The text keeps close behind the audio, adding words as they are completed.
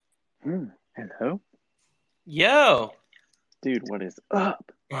Hello? Yo, Dude, what is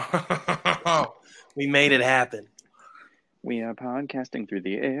up? we made it happen. We are podcasting through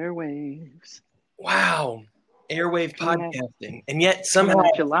the airwaves. Wow. Airwave Coming at podcasting. And yet somehow coming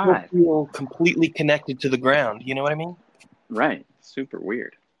at I you still live. feel completely connected to the ground. You know what I mean? Right. Super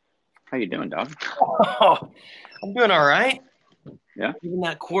weird. How you doing, dog? Oh, I'm doing all right. Yeah? Living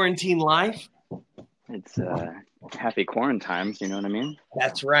that quarantine life. It's happy quarantines, you know what I mean?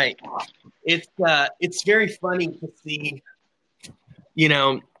 That's right. It's very funny to see, you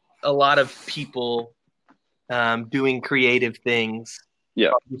know, a lot of people doing creative things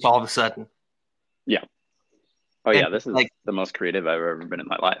Yeah. just all of a sudden. Yeah. Oh And yeah, this is like the most creative I've ever been in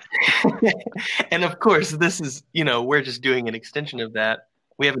my life. and of course, this is, we're just doing an extension of that.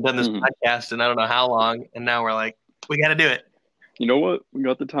 We haven't done this Hmm. podcast in I don't know how long, and now we're like, we got to do it You know what? We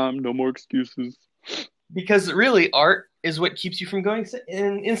got the time, no more excuses. because really, art is what keeps you from going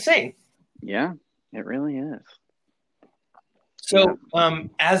insane. Yeah, it really is. Yeah. So,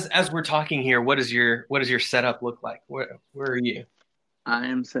 as we're talking here, what does your setup look like? Where are you? I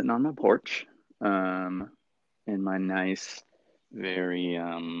am sitting on my porch, in my nice, very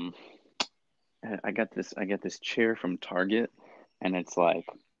I got this chair from Target, and it's like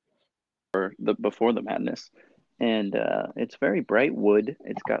the before the madness, and it's very bright wood.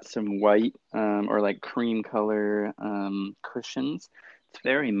 It's got some white or like cream color cushions. It's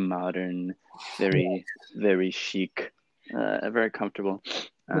very modern, very chic, very comfortable.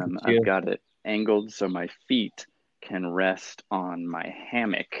 Look at I've you. got it angled so my feet can rest on my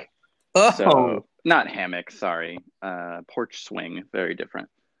hammock. Oh, So not hammock, sorry, porch swing, very different.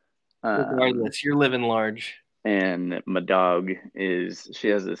 Um, regardless, you're living large. and my dog she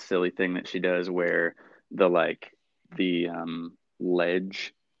has this silly thing that she does where the like the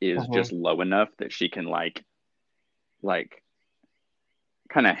ledge is Uh-huh. just low enough that she can like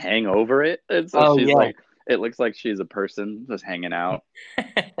kind of hang over it, and so Oh she's yeah, like it looks like she's a person just hanging out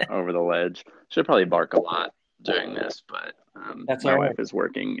over the ledge. She'll probably bark a lot during this, but that's my all wife right. is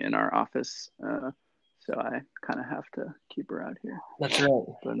working in our office, so I kind of have to keep her out here. That's right.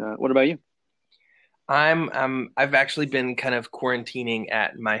 But what about you? I've actually been kind of quarantining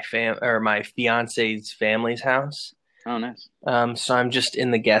at my fiance's family's house. Oh, nice. So I'm just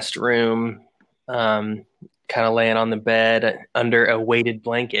in the guest room, kind of laying on the bed under a weighted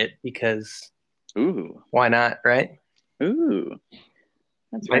blanket because Ooh, why not, right? ooh,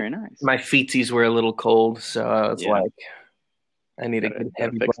 that's My very nice. my feetsies were a little cold, so I was Yeah, like, I need a good gotta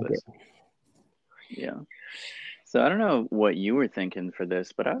heavy fix blanket. this. Yeah. So I don't know what you were thinking for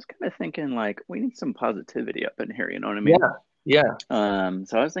this, but I was kind of thinking like we need some positivity up in here, you know what I mean? Yeah, yeah,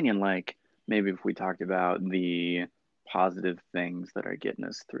 So I was thinking like maybe if we talked about the positive things that are getting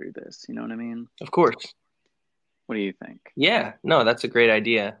us through this, you know what I mean? of course. What do you think? Yeah, no, that's a great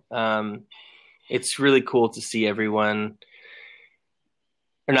idea. It's really cool to see everyone,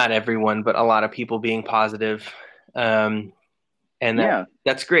 or not everyone, but a lot of people being positive. Um, and Yeah.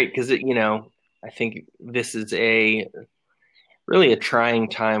 that's great because I think this is a really a trying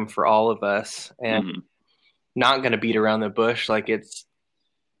time for all of us, and Hmm. not going to beat around the bush. Like it's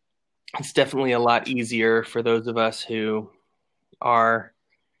definitely a lot easier for those of us who are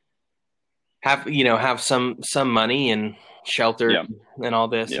have some money and shelter Yeah. and all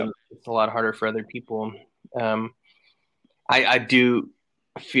this, Yeah. and it's a lot harder for other people. Um, I do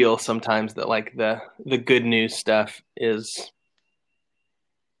feel sometimes that like the good news stuff is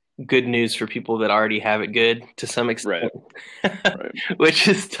good news for people that already have it good to some Right. extent, Right. which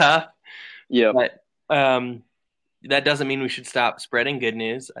is tough. Yep. But that doesn't mean we should stop spreading good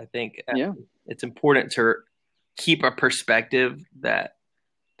news. I think Yeah. it's important to keep a perspective that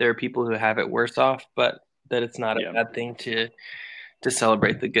there are people who have it worse off, but that it's not a Yeah. bad thing to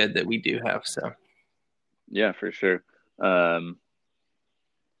celebrate the good that we do have. So Yeah, for sure. Um,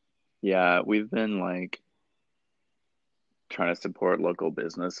 yeah, we've been like trying to support local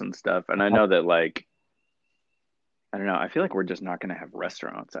business and stuff. And I know that like I don't know, I feel like we're just not gonna have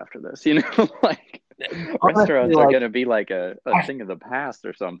restaurants after this, you know? Like honestly, restaurants are like gonna be like a thing of the past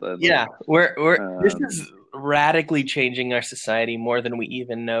or something. yeah, Like we're this um is radically changing our society more than we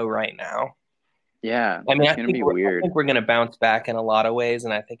even know right now. yeah, I mean, it's I gonna think be we're I weird. think we're going to bounce back in a lot of ways,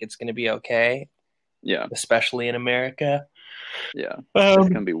 and I think it's going to be okay, Yeah, especially in America. yeah. It's Um,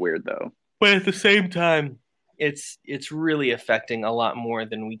 gonna be weird though. but at the same time, it's really affecting a lot more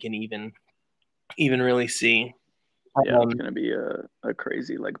than we can even really see. Yeah, it's Um, gonna be a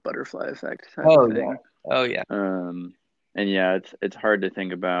crazy like butterfly effect type of oh yeah, thing. oh yeah, Um and yeah, it's hard to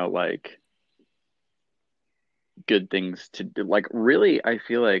think about like good things to do. Like really I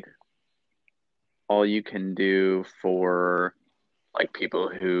feel like all you can do for like people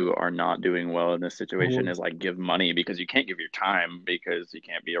who are not doing well in this situation Mhm. is like give money because you can't give your time because you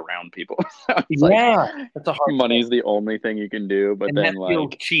can't be around people. So it's like Yeah, that's a hard thing, money's the only thing you can do, but and that then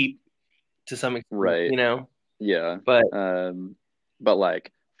feels like cheap to some extent, right, yeah. But But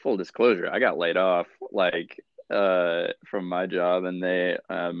like full disclosure, I got laid off like from my job and they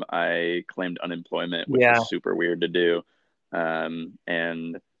I claimed unemployment, which yeah, was super weird to do.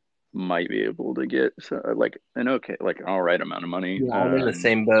 And might be able to get like an okay like an all right amount of money yeah, I'm in the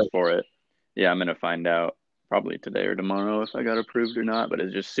same boat. for it. Yeah, I'm gonna find out probably today or tomorrow if I got approved or not, but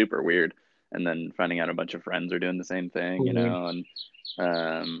it's just super weird. And then finding out a bunch of friends are doing the same thing, Mhm.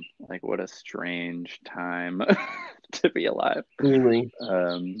 and like what a strange time to be alive. Really?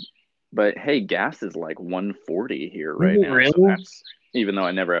 Um, but hey, gas is like 140 here Is right it now, so really? that's even though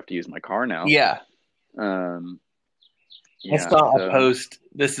I never have to use my car now. Yeah. Um, I yeah, saw a so post.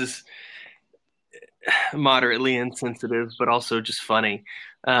 This is moderately insensitive, but also just funny.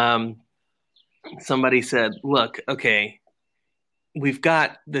 Um, Somebody said, "Look, okay, we've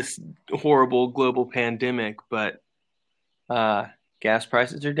got this horrible global pandemic, but uh, gas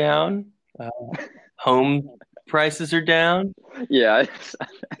prices are down, uh, home prices are down." yeah,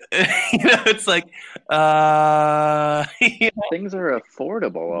 It's like, uh, things are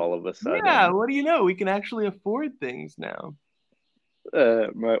affordable all of a yeah. sudden. What do you know? We can actually afford things now.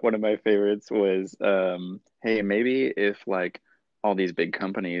 One of my favorites was, hey, maybe if like all these big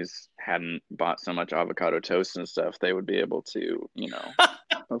companies hadn't bought so much avocado toast and stuff, they would be able to,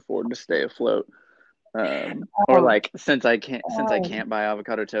 afford to stay afloat. Or Oh, like, since I oh. can't buy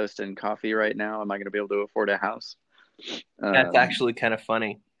avocado toast and coffee right now, am I going to be able to afford a house? That's Um, actually kind of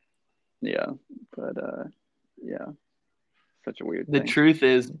funny. yeah, but yeah, such a weird The thing. truth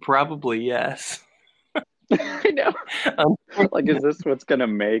is probably yes. I know. Like, is this what's gonna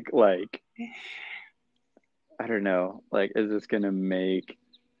make like I don't know, like is this gonna make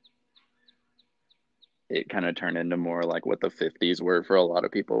it kind of turn into more like what the 50s were for a lot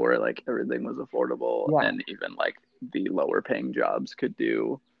of people where like everything was affordable Yeah, and even like the lower paying jobs could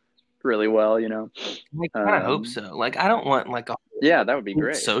do really well. I kind of hope Um, so. Like, I don't want like a yeah, that would be whole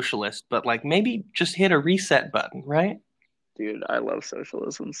great. socialist, but like maybe just hit a reset button, right? Dude, I love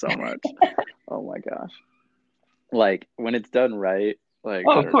socialism so much. Oh my gosh. Like when it's done right, like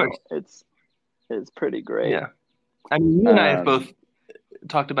Oh, I of don't know, course. it's pretty great. Yeah. I mean, you and I have Um, both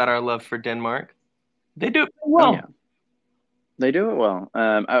talked about our love for Denmark. They do it pretty oh yeah. well, They do it well.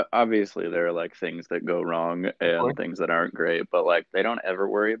 Obviously, there are like things that go wrong of course. and things that aren't great, but like they don't ever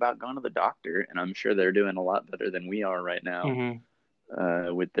worry about going to the doctor, and I'm sure they're doing a lot better than we are right now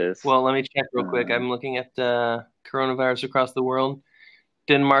Hmm. with this. Well, let me check real quick. Um, I'm looking at coronavirus across the world.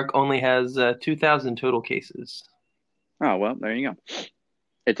 Denmark only has 2,000 total cases. oh well, there you go.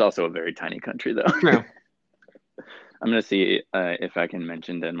 It's also a very tiny country, though. True. I'm gonna see if I can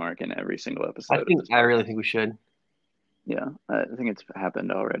mention Denmark in every single episode of this I really podcast. think we should. Yeah, I think it's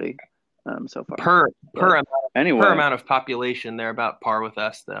happened already so far. Per per But amount per anyway, amount of population, they're about par with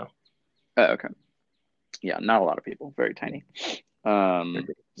us, though. okay, yeah, not a lot of people, very tiny. So I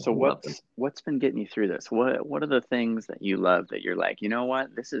love them. what's been getting you through this? What are the things that you love that you're like, you know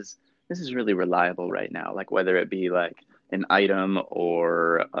what, this is really reliable right now? Like whether it be like an item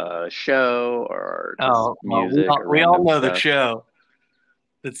or a show or just Oh, well, music or we all random know the stuff. show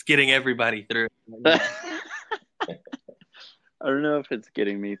that's getting everybody through. I don't know if it's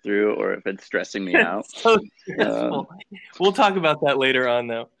getting me through or if it's stressing me out. It's so Um, stressful. We'll talk about that later on,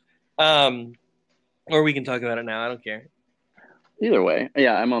 though. Um, or we can talk about it now. I don't care. Either way,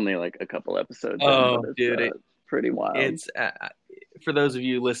 yeah, I'm only like a couple episodes in, but Oh, it's dude, pretty wild. it's for those of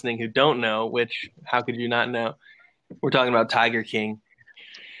you listening who don't know, which how could you not know? We're talking about Tiger King.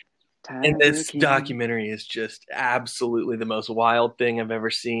 And Tiger this King. documentary is just absolutely the most wild thing I've ever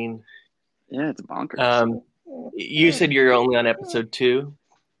seen. Yeah, it's bonkers. Um, you said you're only on episode 2.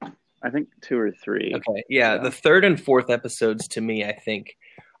 I think two or three. Okay, yeah, Yeah. the third and fourth episodes to me, I think,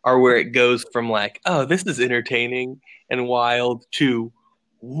 are where it goes from like, oh, this is entertaining and wild to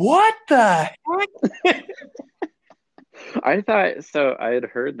what the heck? I thought so. I had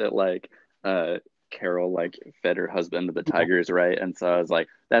heard that like Carol like fed her husband to the tigers, right? And so I was like,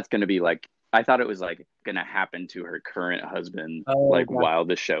 that's gonna be like I thought it was like gonna happen to her current husband Oh like god, while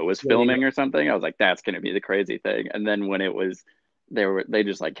the show was yeah, yeah, filming or something. I was like, that's gonna be the crazy thing. And then when it was they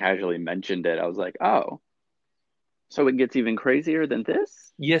just like casually mentioned it, I was like, oh, so it gets even crazier than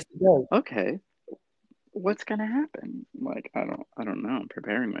this? yes, it does. Okay. What's gonna happen? Like, I don't know. I'm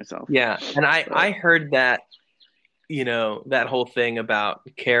preparing myself. Yeah, and But I heard that that whole thing about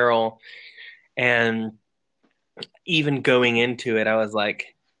Carol, and even going into it, I was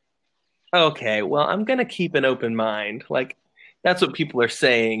like, okay, well, I'm gonna keep an open mind. Like, That's what people are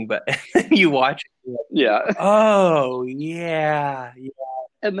saying, but you watch it, you're like, Yeah. oh yeah, yeah.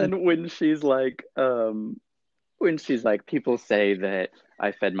 And then when she's like, people say that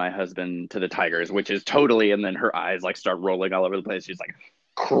I fed my husband to the tigers, which is totally, and then her eyes like start rolling all over the place. She's like,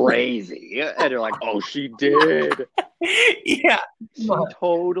 crazy. And you're like, oh, she did. Yeah, She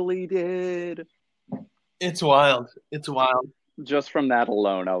totally did. it's wild. It's wild. Just from that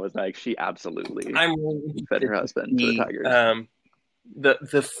alone, I was like, she absolutely I'm really fed her interested to husband to the see tigers.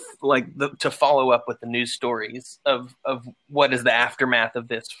 to follow up with the news stories of what is the aftermath of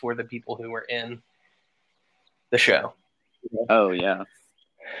this for the people who were in the show. Oh, yeah.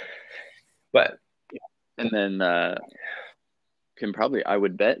 But And then I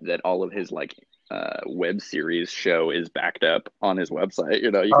would bet that all of his like web series show is backed up on his website.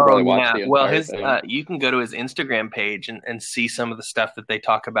 You can probably watch the entire his thing. you can go to his Instagram page and see some of the stuff that they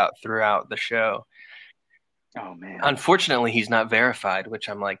talk about throughout the show. Oh man! Unfortunately, he's not verified, which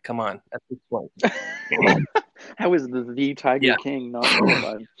I'm like, come on, at this point. How is the Tiger King not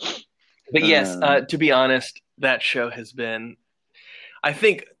verified? But yes, to be honest, that show has been, I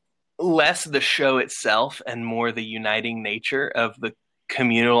think, less the show itself and more the uniting nature of the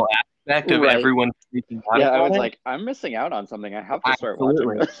communal aspect of everyone freaking out. Yeah, I was like, I'm missing out on something. I have to start watching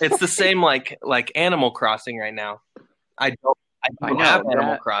this. It's the same like Animal Crossing right now. I don't have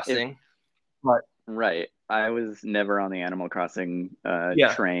Animal Crossing. But right. I was never on the Animal Crossing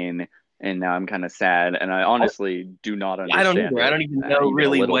train, and now I'm kind of sad, and I honestly do not understand. I don't even know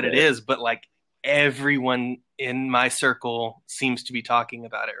really what it is, but like everyone in my circle seems to be talking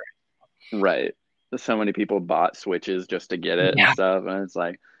about it right now. Right. So many people bought Switches just to get it and stuff, and it's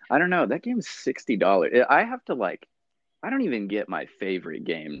like, I don't know, that game's $60. I have to I don't even get my favorite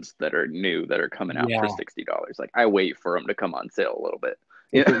games that are new that are coming out for $60. Like, I wait for them to come on sale a little bit.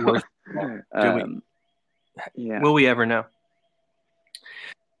 Will we ever know?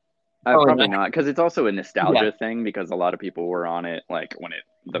 Probably not, because it's also a nostalgia thing, because a lot of people were on it like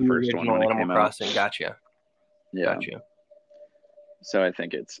the first one when it came Crossing. out. Gotcha. So I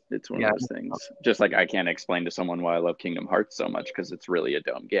think it's one of those things. Just like I can't explain to someone why I love Kingdom Hearts so much, because it's really a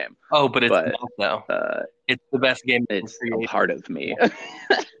dumb game. Oh, but it's not, though. It's the best game. It's a part of me.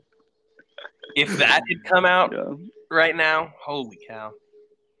 If that had come out right now, holy cow!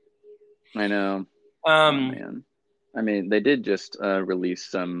 I know. Oh, man. I mean, they did just release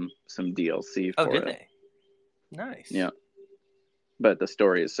some DLC for it. Oh, did they? Nice. Yeah. But the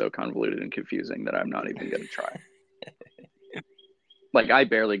story is so convoluted and confusing that I'm not even going to try. Like, I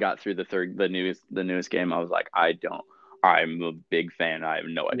barely got through the newest game. I was like, I'm a big fan. I have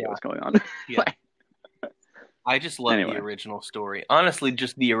no idea what's going on. I just love the original story. Honestly,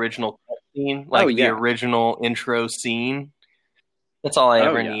 just the original scene, the original intro scene. That's all I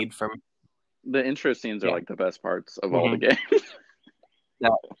ever need from. The intro scenes are like the best parts of all the games.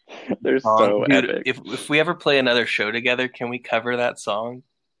 They're so epic. If we ever play another show together, can we cover that song?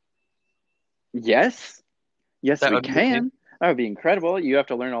 Yes, we can. That would be incredible. You have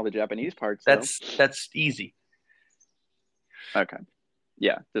to learn all the Japanese parts. That's easy. Okay.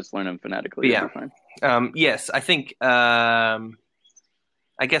 Yeah, just learn them phonetically. Yeah. Fine. Yes, I think. I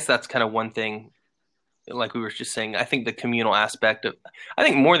guess that's kind of one thing. Like we were just saying, I think the communal aspect of, I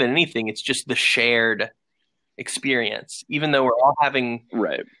think more than anything, it's just the shared experience. Even though we're all having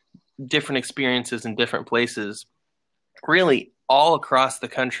different experiences in different places, really all across the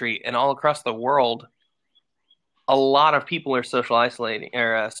country and all across the world, a lot of people are social isolating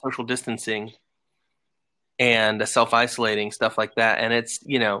or social distancing and self-isolating, stuff like that. And it's,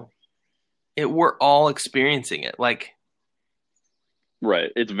 we're all experiencing it. Like,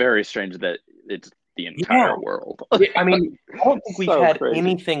 right. It's very strange that it's the entire world. I mean, I don't think we've had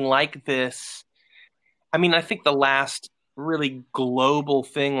anything like this. I mean, I think the last really global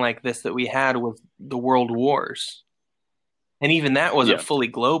thing like this that we had was the World Wars. And even that wasn't fully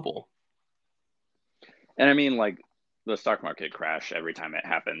global. And I mean, like, the stock market crash every time it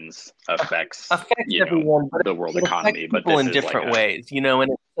happens affects everyone, the world economy, but people in different ways, and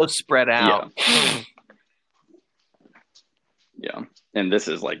it's so spread out. Yeah. And this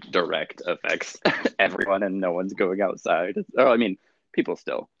is like direct affects everyone, and no one's going outside. I mean, people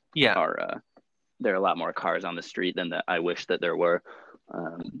still are. There are a lot more cars on the street than I wish that there were.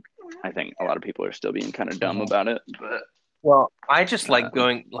 I think a lot of people are still being kind of dumb about it. But I just like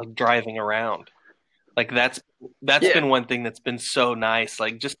driving around. Like that's been one thing that's been so nice.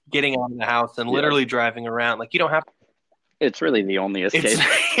 Like just getting out of the house and literally driving around. Like you don't have to. It's really the only escape.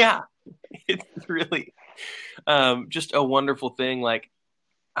 It's really just a wonderful thing. Like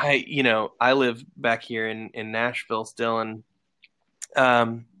I live back here in Nashville still, and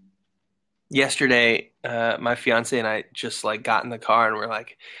Yesterday, my fiance and I just like got in the car and we're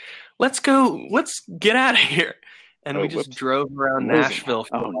like, let's go, let's get out of here. And Oh, we just whoops. drove I'm around losing you. Nashville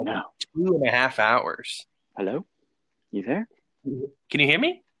for Oh like no. 2.5 hours. Hello? You there? Can you hear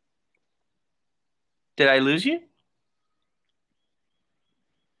me? Did I lose you?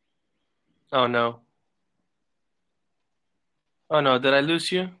 Oh no. Oh no, did I lose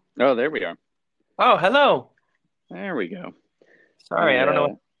you? Oh, there we are. Oh, hello. There we go. Sorry, I I don't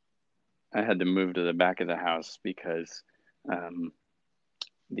know. I had to move to the back of the house because um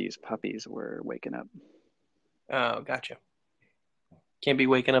these puppies were waking up. Oh, gotcha. Can't be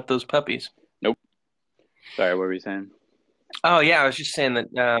waking up those puppies. Nope. Sorry, what were you saying? Oh yeah, I was just saying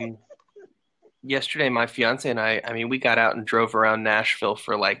that yesterday my fiance and I mean, we got out and drove around Nashville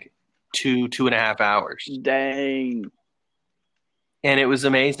for like 2.5 hours. Dang. And it was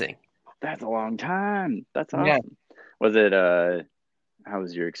amazing. That's a long time. That's Yeah. awesome. Was it how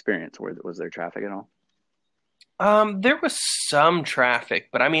was your experience? Was there traffic at all? There was some traffic,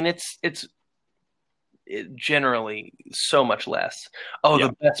 but I mean, generally so much less. Oh, Yeah.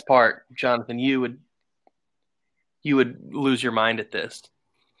 the best part, Jonathan, you would lose your mind at this.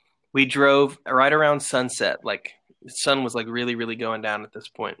 We drove right around sunset, like the sun was like really, really going down at this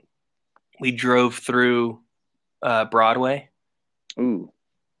point. We drove through Broadway, Ooh.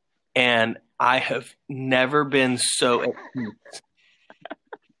 and I have never been so at peace.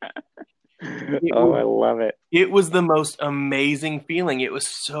 It Oh, I was love it. it was the most amazing feeling. It was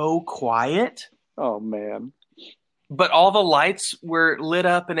so quiet, Oh man. but all the lights were lit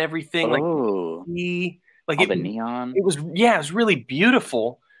up and everything. Like Oh, like all the neon. it was yeah, it was really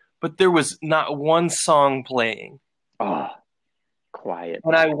beautiful, but there was not one song playing. Oh, quiet.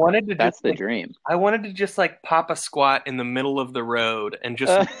 And I wanted to just That's the like dream. I wanted to just like pop a squat in the middle of the road and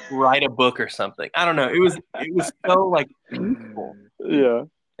just Uh, write a book or something. I don't know. It was so like peaceful. yeah.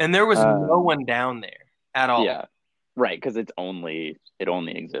 And there was no Um, one down there at all. yeah. Right, because it only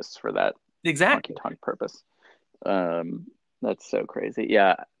exists for that honky Exactly. tonk purpose. Um, that's so crazy.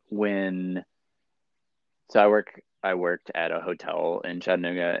 Yeah, when so I worked at a hotel in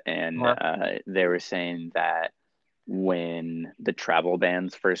Chattanooga, and Uh, they were saying that when the travel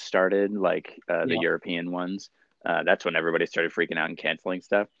bans first started, like the yeah. European ones, that's when everybody started freaking out and canceling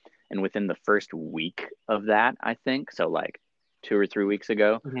stuff. And within the first week of that, I think, so like 2 or 3 weeks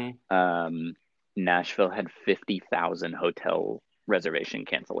ago, Hmm. um, Nashville had 50,000 hotel reservation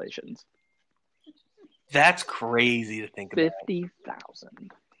cancellations. That's crazy to think about.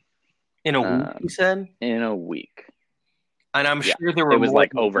 50,000 In a week, you um, said? in a week. And I'm Yeah, sure there it were was more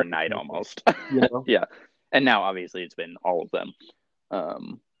like than overnight that, almost. you know? Yeah, and now obviously it's been all of them,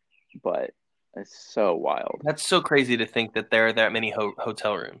 um, but it's so wild. That's so crazy to think that there are that many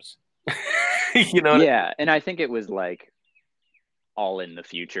hotel rooms. You know what I mean? Yeah, and I think it was like all in the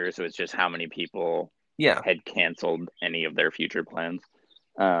future, so it's just how many people Yeah. had canceled any of their future plans.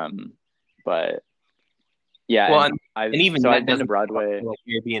 Um, but yeah, Well, and and even I've that been to doesn't count Broadway. for like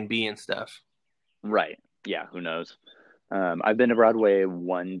Airbnb and stuff. Right. Yeah, who knows? I've been to Broadway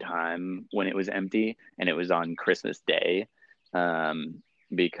one time when it was empty, and it was on Christmas Day, um,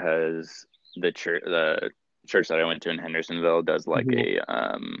 because the church that I went to in Hendersonville does like Hmm.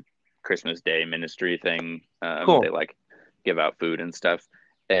 a Christmas Day ministry thing. They Cool. like give out food and stuff,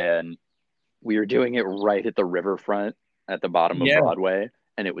 and we were doing it right at the riverfront at the bottom of Yeah, Broadway,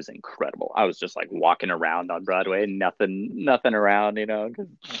 and it was incredible. I was just like walking around on Broadway, nothing around, because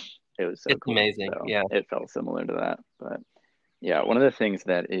it was so it's cool. amazing. So Yeah. it felt similar to that. But yeah, one of the things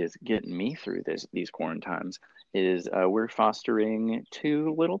that is getting me through these quarantines is we're fostering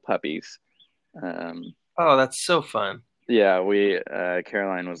two little puppies. Um, Oh, that's so fun. yeah, we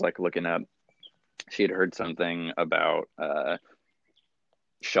Caroline was like looking up. She had heard something about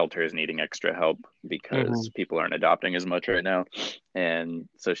shelters needing extra help because Hmm. people aren't adopting as much right now. And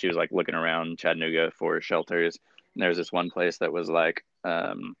so she was like looking around Chattanooga for shelters. And there's this one place that was like,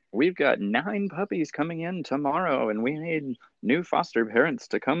 we've got 9 puppies coming in tomorrow, and we need new foster parents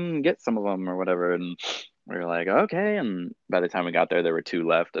to come get some of them or whatever. And we were like, okay. And by the time we got there, there were 2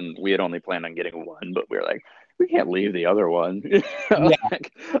 left, and we had only planned on getting one, but we were like, we can't leave the other one. Yeah.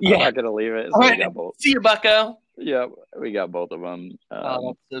 Like, I'm Yeah. not gonna leave it. All So we right. got both. See you, Bucko. Yeah, we got both of them.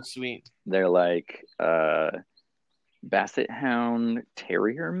 Oh, that's so sweet. They're like Basset Hound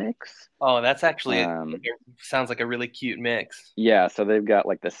Terrier mix. Oh, that's actually Um, sounds like a really cute mix. yeah, so they've got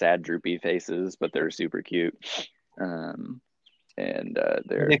like the sad droopy faces, but they're super cute. Um, and Are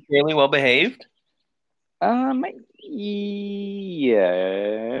they're they fairly well behaved? um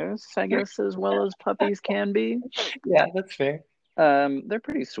yes, I guess as well as puppies can be. Yeah, that's fair. They're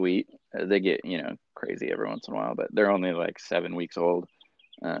pretty sweet. They get, crazy every once in a while, but they're only like 7 weeks old.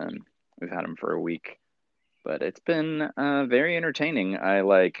 Um, We've had them for a week, but it's been very entertaining. I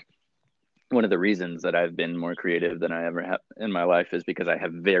like one of the reasons that I've been more creative than I ever have in my life is because I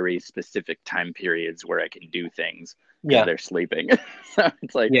have very specific time periods where I can do things because Yeah. they're sleeping. So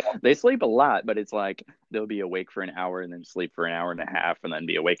it's like Yeah. they sleep a lot, but it's like they'll be awake for an hour and then sleep for an hour and a half and then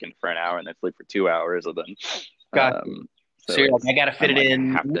be awakened for an hour and then sleep for 2 hours and then Got you. so So you're like, it's I got to fit I'm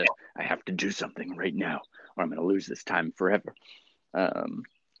it like in. I have to do something right now or I'm going to lose this time forever. Um,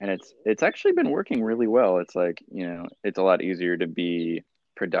 and it's actually been working really well. It's like, it's a lot easier to be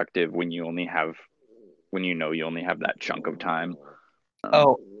productive when you only have when you only have that chunk of time.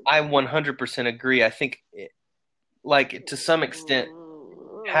 Oh, I 100% agree. I think, like, to some extent,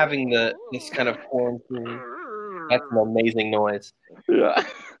 having this kind of quarantine, that's an amazing noise. Yeah.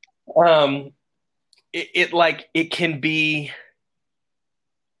 Um, it like it can be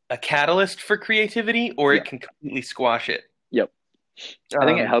a catalyst for creativity, or Yeah. it can completely squash it. Yep. I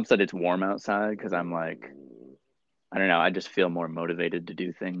think it Um, helps that it's warm outside because I'm like, I don't know, I just feel more motivated to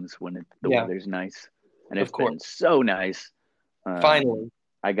do things when the yeah, weather's nice. And of it's course. been so nice. Um, Finally.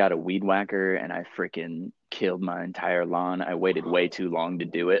 I got a weed whacker and I freaking killed my entire lawn. I waited way too long to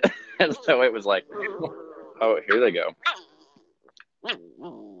do it. And so it was like, oh, here they go.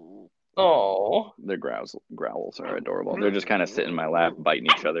 Oh, Their growls are adorable. They're just kind of sitting in my lap, biting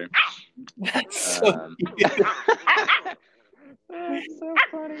each other. that's so Um, cute. That's so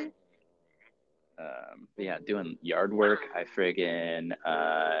funny. But yeah, doing yard work. I friggin'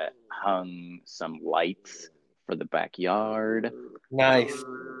 hung some lights for the backyard. Nice.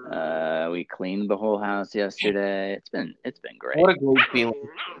 We cleaned the whole house yesterday. It's been great. What a great feeling.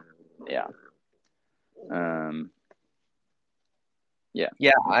 Yeah. Yeah.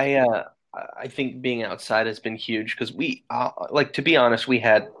 Yeah, I think being outside has been huge because we like, to be honest, we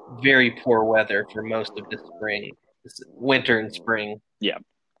had very poor weather for most of this winter and spring. Yeah.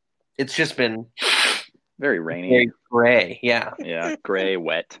 It's just been Very rainy. very gray, yeah, Yeah. Gray,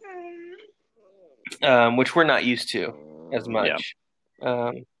 wet. which we're not used to as Yeah. much.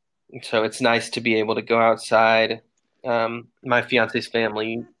 So it's nice to be able to go outside. My fiance's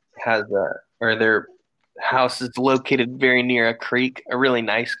family or their house is located very near a creek, a really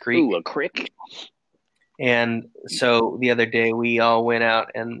nice creek. Ooh, a crick. And so the other day we all went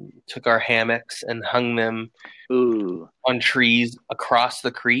out and took our hammocks and hung them Ooh. on trees across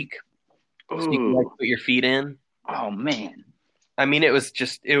the creek so you can like Ooh. put your feet in. Oh man. I mean, it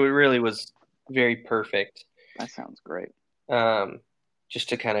really was very perfect. That sounds great. Just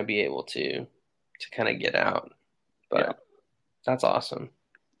to kind of be able to kind of get out. But Yeah. that's awesome.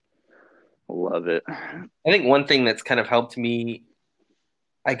 Love it. I think one thing that's kind of helped me,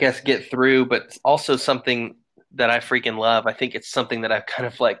 I guess, get through, but also something that I freaking love. I think it's something that I've kind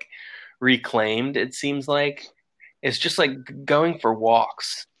of like reclaimed, it seems like. It's just like going for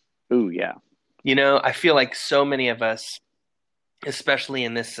walks. Ooh, yeah. I feel like so many of us, especially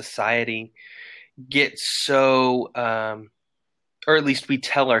in this society, get so, or at least we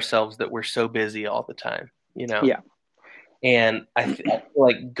tell ourselves that we're so busy all the time, Yeah. And I feel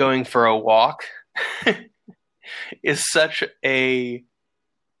like going for a walk is such a,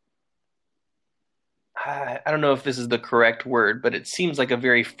 I don't know if this is the correct word, but it seems like a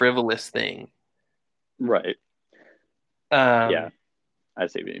very frivolous thing. Right. Um, Yeah. I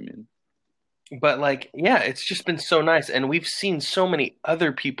see what you mean. But like, yeah, it's just been so nice. And we've seen so many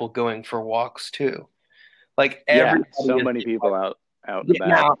other people going for walks too. Like Yeah. everybody So is many people out and getting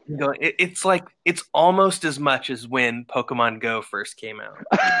about. out and going. It's like, it's almost as much as when Pokemon Go first came out.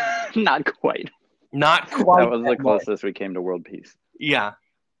 Not quite. Not quite. That was the closest we came to world peace. Yeah.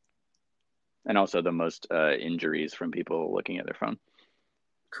 And also the most injuries from people looking at their phone.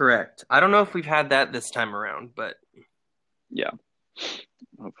 Correct. I don't know if we've had that this time around, but Yeah.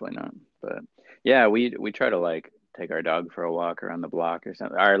 Hopefully not. But yeah, we try to like take our dog for a walk around the block or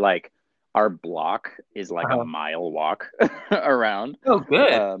something. Our block is like a mile walk around. Oh,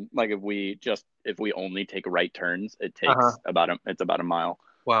 good. Like if we only take right turns, it takes about a mile.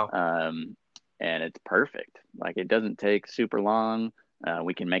 Wow. And it's perfect. Like it doesn't take super long.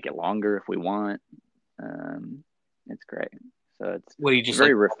 We can make it longer if we want. It's great. So it's What do you just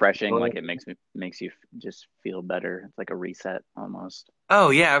very like? refreshing. Like it makes you just feel better. It's like a reset almost. Oh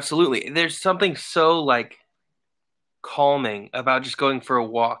yeah, absolutely. There's something so like calming about just going for a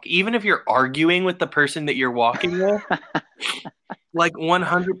walk, even if you're arguing with the person that you're walking with. Like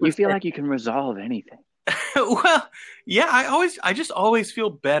 100%. You feel like you can resolve anything. Well, yeah, I just always feel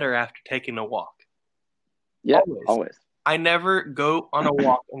better after taking a walk. Yeah, always. I never go on a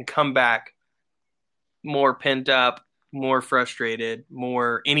walk and come back more pent up, more frustrated,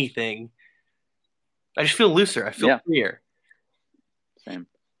 more anything. I just feel looser. I feel freer. Same.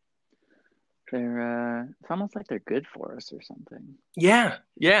 It's almost like they're good for us or something. Yeah,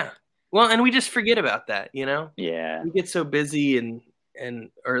 yeah. Well, and we just forget about that, you know? Yeah. We get so busy and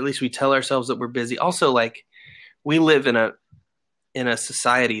or at least we tell ourselves that we're busy. Also, like we live in a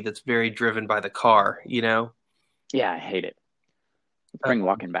society that's very driven by the car, you know? Yeah, I hate it. Let's Uh, bring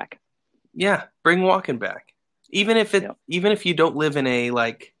walking back. yeah, bring walking back. Yep. Even if you don't live in a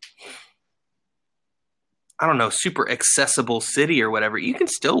like I don't know, super accessible city or whatever, you can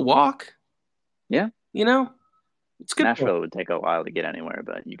still walk, Yeah. you know? It's good. Nashville would take a while to get anywhere,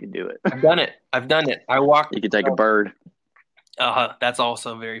 but you could do it. I've done it. I've done it. I walked. You could take a bird. That's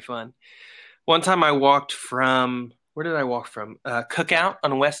also very fun. One time I walked from, where did I walk from? Cookout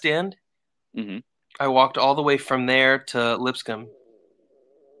on West End. Hmm. I walked all the way from there to Lipscomb.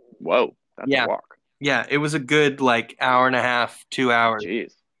 Whoa, that's a Yeah. walk. Yeah. It was a good like hour and a half, 2 hours,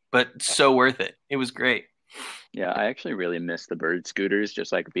 Jeez. but so worth it. It was great. Yeah, I actually really miss the bird scooters,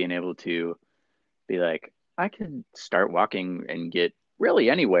 just like being able to be like, I could start walking and get really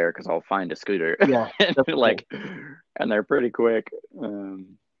anywhere because I'll find a scooter. Yeah. And That's like, and they're pretty quick.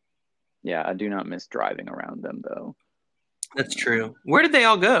 Yeah, I do not miss driving around them though. That's true. Where did they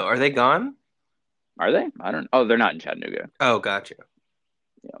all go? Are they gone? Are they? I don't. Oh, they're not in Chattanooga. Oh, gotcha.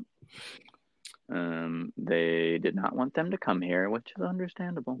 Yeah. They did not want them to come here, which is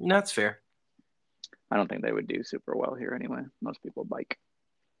understandable. That's fair. I don't think they would do super well here anyway. Most people bike.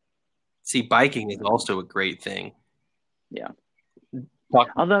 See, biking is also a great thing. Yeah. Talk-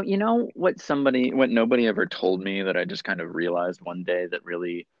 Although, you know what nobody ever told me that I just kind of realized one day that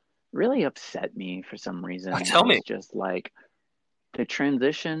really, really upset me for some reason. Tell me. It's just like the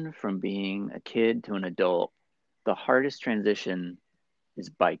transition from being a kid to an adult, the hardest transition is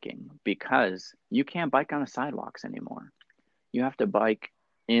biking because you can't bike on the sidewalks anymore. You have to bike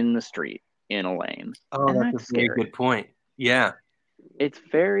in the street, in a lane. Oh, And that's that's a very scary. good point. Yeah. It's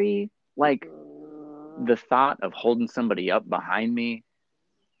very like the thought of holding somebody up behind me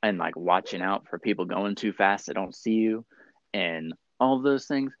and like watching out for people going too fast that don't see you and all of those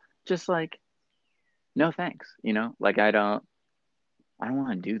things, just like no thanks, like I don't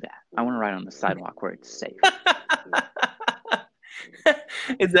want to do that. I want to ride on the sidewalk where it's safe.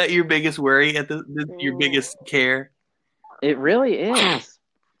 Is that your biggest worry at your biggest care? It really is.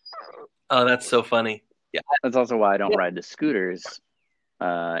 Oh, that's so funny. Yeah. That's also why I don't ride the scooters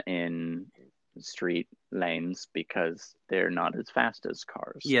in street lanes because they're not as fast as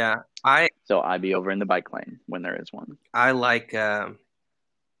cars. Yeah. So I'd be over in the bike lane when there is one. I like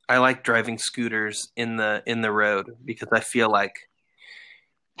driving scooters in the road because I feel like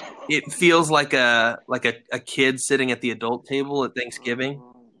it feels like a kid sitting at the adult table at Thanksgiving.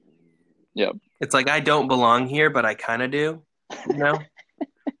 Yep. It's like I don't belong here, but I kind of do. You know?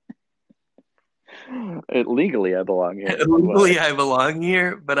 Legally, I belong here. Legally, I belong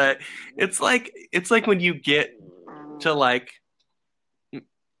here, but it's like when you get to like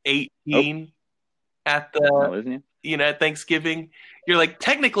 18 at the at Thanksgiving, you're like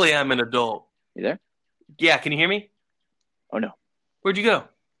technically I'm an adult. You there? Yeah, can you hear me? Oh no. Where'd you go?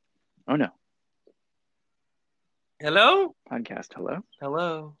 Oh no. Hello? Podcast. Hello.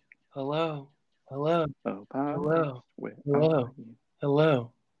 Hello. Hello. Hello. Oh, hello. Hello.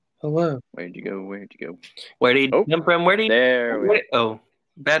 Hello. Hello. Where'd you go? Where did you come from? Where did you? There. Oh,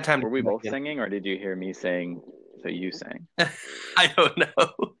 bad time. Were we both singing, or did you hear me sing? So you sang. I don't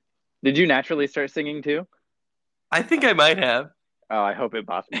know. Did you naturally start singing too? I think I might have. Oh, I hope it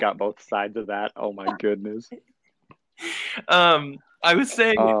got both sides of that. Oh my goodness. I was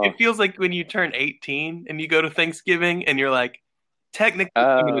saying it feels like when you turn 18 and you go to Thanksgiving and you're like, technically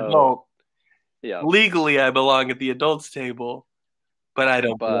I'm an adult. Yeah. Legally I belong at the adults table, but I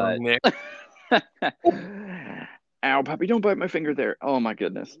don't belong there. Ow, puppy, don't bite my finger there. Oh my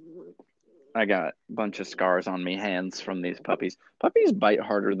goodness. I got a bunch of scars on me hands from these puppies. Puppies bite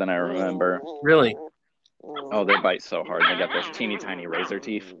harder than I remember. Really? Oh, they bite so hard. They got those teeny tiny razor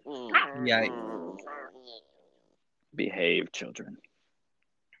teeth. Yeah. Behave, children.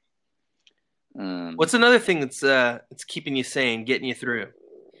 What's another thing that's keeping you sane, getting you through?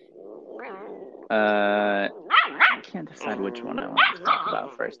 I can't decide which one I want to talk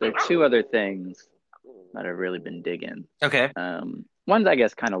about first. There are two other things that I've really been digging. Okay. One's, I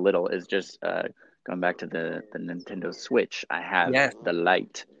guess, kind of little, is just going back to the Nintendo Switch. I have the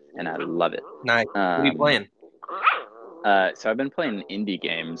Lite, and I love it. Nice. What are you playing? So I've been playing indie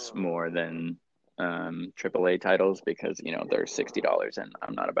games more than AAA titles because, they're $60, and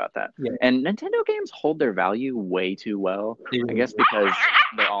I'm not about that. Yeah. And Nintendo games hold their value way too well. I guess because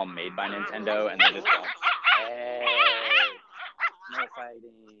they're all made by Nintendo, and they just don't. Hey, no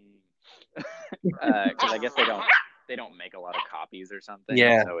fighting. Because I guess they don't make a lot of copies or something.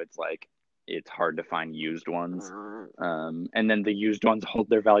 Yeah. So it's like it's hard to find used ones. And then the used ones hold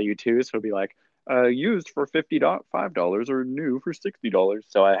their value too. So it'll be like used for $55 or new for $60.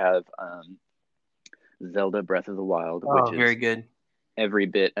 So I have Zelda Breath of the Wild, which Oh, very is good. every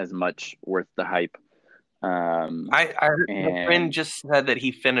bit as much worth the hype. I heard my friend And just said that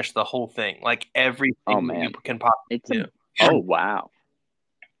he finished the whole thing, like oh everything that you man, can possibly it's a do. oh wow,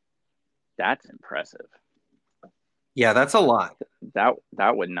 that's impressive. Yeah, that's a lot.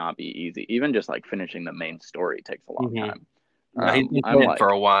 That would not be easy. Even just like finishing the main story takes a long Hmm. time. No, he's been I'm playing for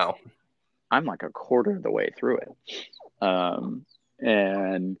like a while. a quarter of the way through it. Um,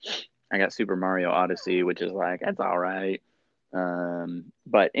 and I got Super Mario Odyssey, which is like it's all right.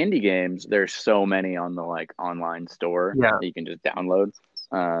 But indie games, there's so many on the like online store Yeah. that you can just download.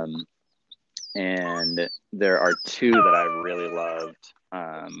 Um, and there are two that I really loved.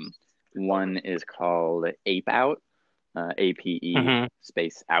 One is called Ape Out, APE Hmm.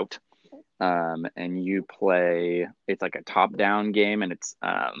 space out. And you play. It's like a top-down game, and it's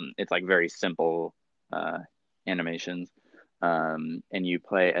like very simple animations. And you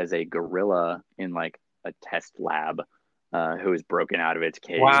play as a gorilla in like a test lab, who is broken out of its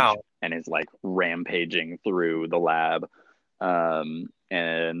cage Wow. and is like rampaging through the lab. And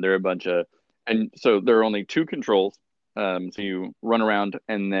there are a bunch of, and so there are only two controls. So you run around,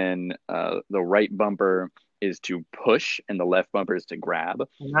 and then the right bumper is to push, and the left bumper is to grab.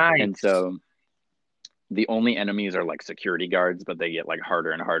 And Nice. so the only enemies are like security guards, but they get like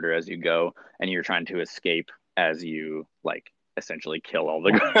harder and harder as you go, and you're trying to escape as you like essentially kill all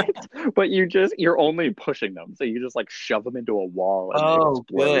the guards. But you're only pushing them, so you just like shove them into a wall and they Oh,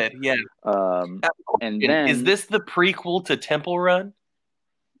 explode. good. Yeah. Um, and Is then this the prequel to Temple Run?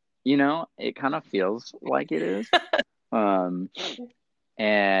 it kind of feels like it is. Um,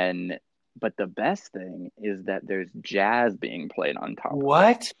 and but the best thing is that there's jazz being played on top of it,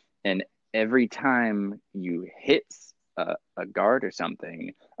 What? and every time you hit a guard or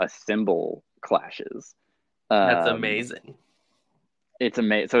something, a cymbal clashes. That's Um, amazing. it's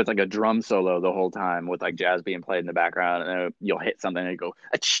amazing. So it's like a drum solo the whole time with like jazz being played in the background, and then you'll hit something and you go,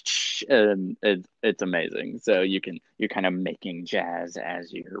 and it's amazing. So you're kind of making jazz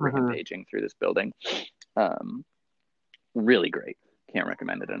as you're Hmm. rampaging through this building. Um, really great. Can't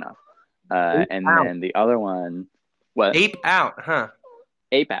recommend it enough. Ape And Out. then the other one, what? Ape Out, huh?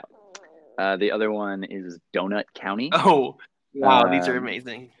 Ape Out. The other one is Donut County. Oh, wow. These are Um,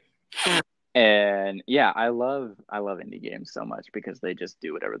 amazing. and yeah, I love indie games so much because they just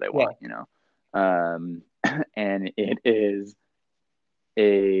do whatever they Yeah. want. Um, and it is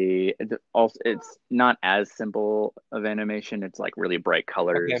also it's not as simple of animation. It's like really bright Okay.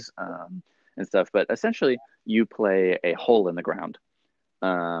 colors and stuff. But essentially, you play a hole in the ground,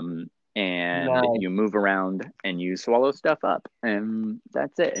 and Nice. you move around and you swallow stuff up, and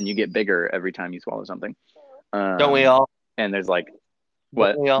that's it. And you get bigger every time you swallow something. Don't we Um, all? and there's like Don't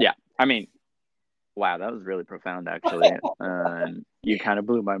what? we all? Yeah, I mean, wow, that was really profound, actually. You kind of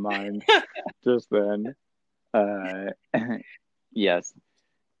blew my mind just then. Uh, yes.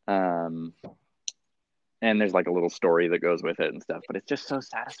 Um, and there's like a little story that goes with it and stuff, but it's just so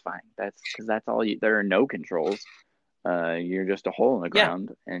satisfying. That's because that's all you. There are no controls. You're just a hole in the Yeah.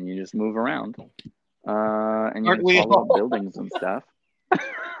 ground, and you just move around. And you Aren't can we swallow up all? buildings and stuff.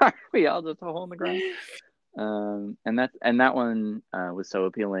 We all just a hole in the ground. And that one was so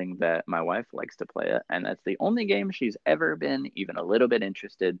appealing that my wife likes to play it, and that's the only game she's ever been even a little bit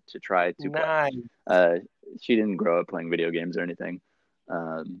interested to try to play. Nice. Uh, she didn't grow up playing video games or anything,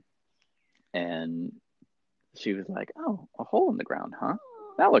 and she was like, "Oh, a hole in the ground, huh?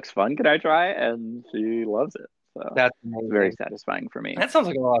 That looks fun. Could I try?" And she loves it, so That's it's very amazing. satisfying for me. That sounds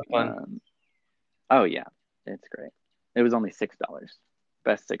like a lot of fun. Um, oh yeah, it's great. It was only $6,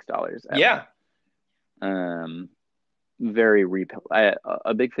 best $6 ever. Yeah, Um, very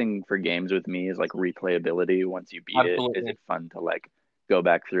a big thing for games with me is like replayability. Once you beat it, is absolutely. it fun to like go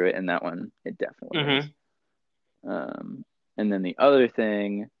back through it? And that one, it definitely is. Hmm. And then the other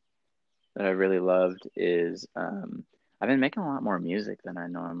thing that I really loved is I've been making a lot more music than I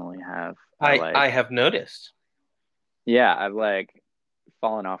normally have. I have noticed. Yeah, I've like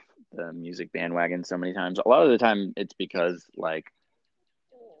fallen off the music bandwagon so many times. A lot of the time it's because like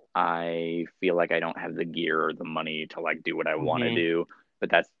I feel like I don't have the gear or the money to like do what I want to Hmm. do, but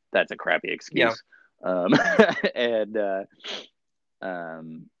that's a crappy Yeah. excuse. Um, and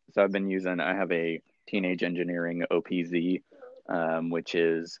so I have a Teenage Engineering OPZ, which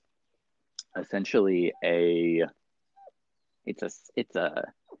is essentially it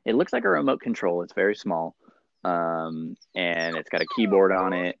looks like a remote control. It's very small, and it's got a keyboard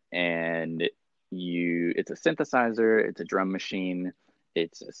on it, and it's a synthesizer, it's a drum machine,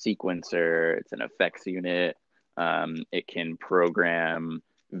 It's a sequencer. It's an effects unit. It can program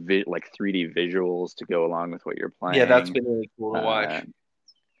like 3D visuals to go along with what you're Yeah, that's playing. been really cool to watch.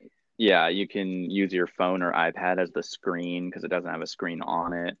 Yeah, you can use your phone or iPad as the screen because it doesn't have a screen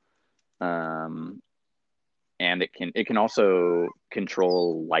on it. Um, and it can also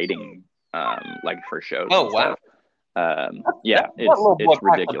control lighting, like for shows Oh and wow, stuff. Yeah, that little boy it's packed a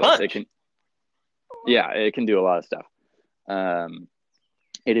ridiculous. It punch. can, yeah, it can do a lot of stuff. Um,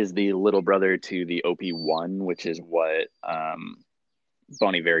 it is the little brother to the OP1, which is what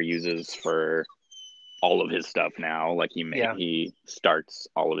Bon Iver uses for all of his stuff now. Like Yeah, he starts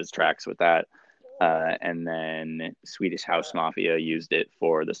all of his tracks with that. And then Swedish House Mafia used it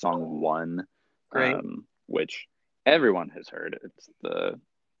for the song One, great. which everyone has heard. It's the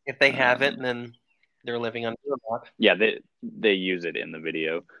If they haven't, um, then they're living under a rock. yeah, they use it in the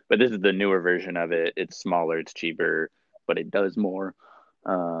video, but this is the newer version of it. It's smaller, it's cheaper, but it does more.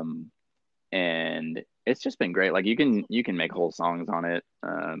 Um, and it's just been great. Like you can make whole songs on it,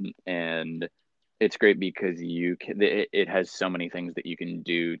 and it's great because it has so many things that you can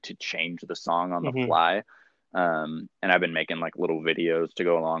do to change the song on the Hmm. fly. And I've been making like little videos to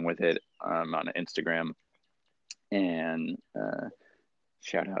go along with it on Instagram. And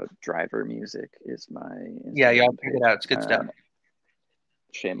shout out Driver Music is my Yeah, y'all Instagram check it page. out. It's good stuff.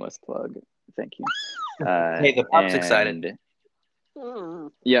 Shameless plug. Thank you. Hey, the pup's excited.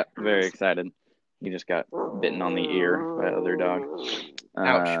 And yeah, very excited. He just got bitten on the ear by other dog.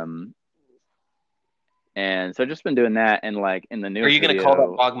 Ouch. And so just been doing that, and like in the Are newest you going to call that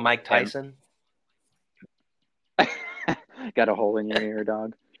video, dog Mike Tyson? got a hole in your ear,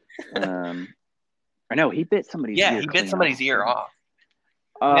 dog. I know he bit somebody's Yeah, ear. he bit clean somebody's off. ear off.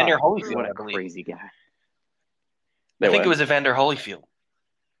 Oh, Evander Holyfield, what I a believe. crazy guy. I think it was Evander Holyfield.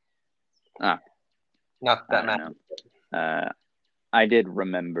 Ah, not that I matters. don't know. I did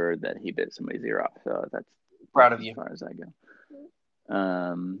remember that he bit somebody's ear off, so that's Proud of as you. far as I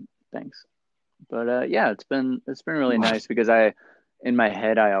go. Thanks. But yeah, it's been really nice because in my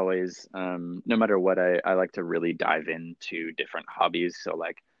head I always no matter what I like to really dive into different hobbies. So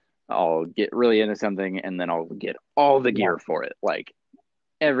like I'll get really into something and then I'll get all the gear for it, like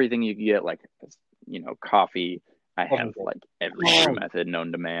everything you can get, like coffee. I have like every brew method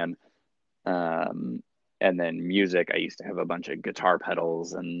known to man. And then music, I used to have a bunch of guitar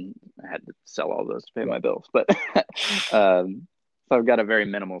pedals and I had to sell all those to pay my bills. But so I've got a very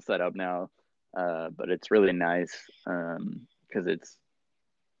minimal setup now. But it's really nice because it's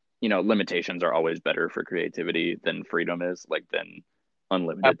limitations are always better for creativity than freedom is, like than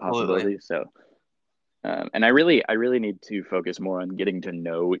unlimited possibility. So and I really need to focus more on getting to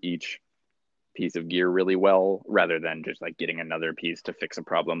know each piece of gear really well rather than just like getting another piece to fix a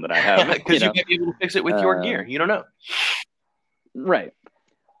problem that I have. Because you might be able to fix it with your gear. You don't know. Right.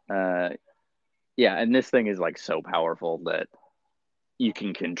 Yeah, and this thing is like so powerful that you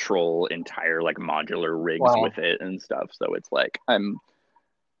can control entire like modular rigs with it and stuff. So it's like I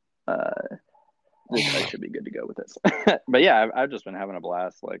should be good to go with this. But yeah, I've just been having a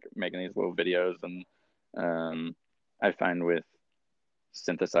blast like making these little videos, and I find with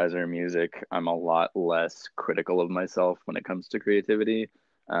synthesizer music, I'm a lot less critical of myself when it comes to creativity.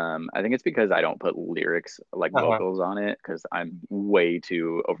 I think it's because I don't put lyrics like vocals on it because I'm way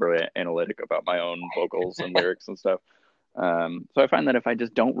too over analytic about my own vocals and lyrics and stuff. So I find that if I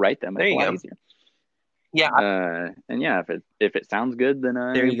just don't write them, it's a lot easier. Yeah. And yeah, if it sounds good, then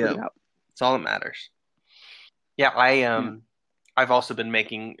there you put go. it out. That's all that matters. Yeah, I've also been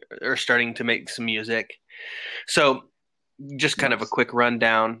making or starting to make some music. So just kind of a quick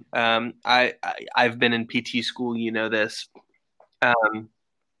rundown. I've been in PT school, you know this.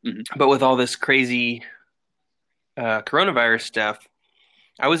 But with all this crazy coronavirus stuff,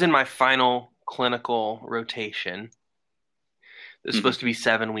 I was in my final clinical rotation. It's supposed to be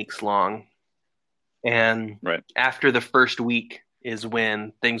 7 weeks long. And after the first week is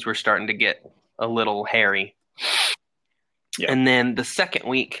when things were starting to get a little hairy. Yeah. And then the second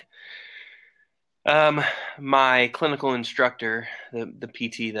week, my clinical instructor, the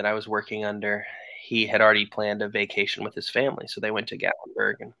PT that I was working under, he had already planned a vacation with his family. So they went to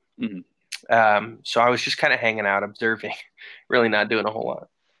Gatlinburg. And so I was just kind of hanging out, observing, really not doing a whole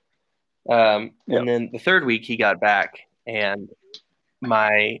lot. And then the third week he got back and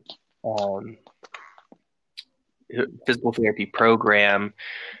my physical therapy program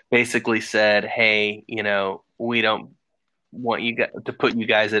basically said, hey, we don't want you to put you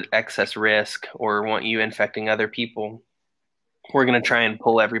guys at excess risk or want you infecting other people. We're going to try and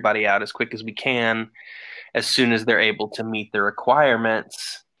pull everybody out as quick as we can as soon as they're able to meet the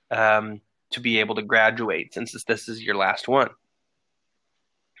requirements to be able to graduate, since this is your last one.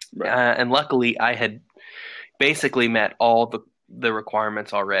 Right. And luckily, I had basically met all the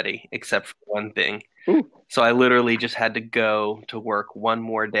requirements already, except for one thing. Ooh. So I literally just had to go to work one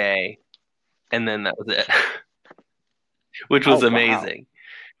more day, and then that was it, which Oh was wow, amazing.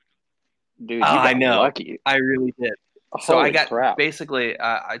 Oh, dude, you I got know. lucky. I really did. So I Holy got crap, basically,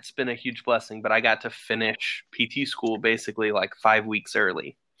 it's been a huge blessing, but I got to finish PT school basically like 5 weeks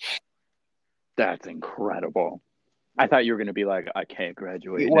early. that's incredible. I thought you were gonna be like, I can't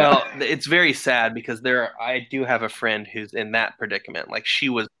graduate now. Well, it's very sad because I do have a friend who's in that predicament. Like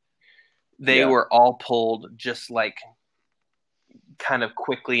they Yeah. were all pulled just like kind of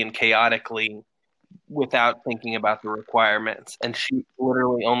quickly and chaotically without thinking about the requirements. And she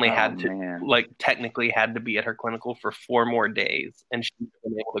literally only Oh had to, man. like, technically had to be at her clinical for 4 more days, and she's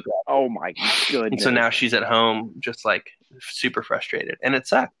been able to go. Oh my And so now goodness. she's at home, just like super frustrated, and it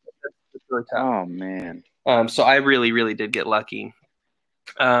sucks. It's really tough. Oh man. So I really, really did get lucky.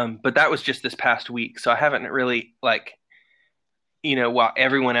 But that was just this past week, so I haven't really like, while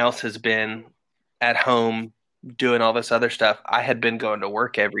everyone else has been at home doing all this other stuff, I had been going to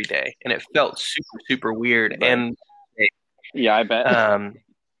work every day, and it felt super, super weird. Right. Yeah, I bet. Um,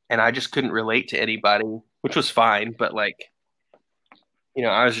 and I just couldn't relate to anybody, which was fine. But like,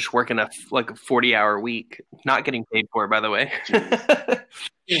 I was just working a 40-hour week, not getting paid for it, by the way.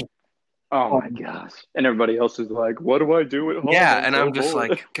 Oh my gosh. And everybody else is like, what do I do at home? Yeah, I'm and so I'm just bored.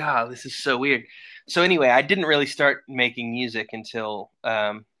 like, God, this is so weird. So anyway, I didn't really start making music until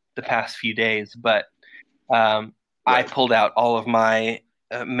the past few days, but I Right. pulled out all of my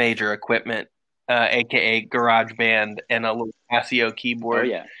major equipment, aka GarageBand and a little Casio Oh keyboard.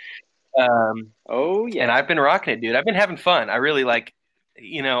 yeah. Um, Oh and yeah. I've been rocking it, dude. I've been having fun. I really like,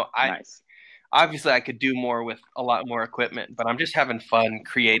 I Nice. obviously I could do more with a lot more equipment, but I'm just having fun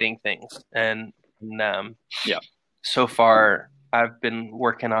creating things. And Yeah. so far, I've been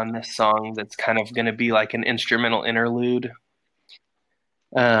working on this song that's kind of going to be like an instrumental interlude.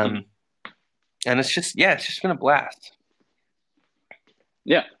 Hmm. Um, and it's just been a blast.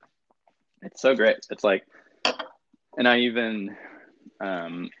 Yeah. It's so great. It's like, and I even,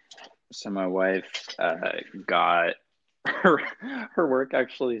 um, so my wife got her her work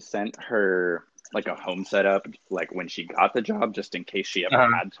actually sent her like a home setup like when she got the job just in case she ever Uh,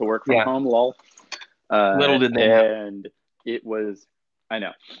 had to work from yeah, home, lol. little did they know. And it was, I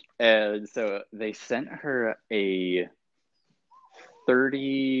know. And so they sent her a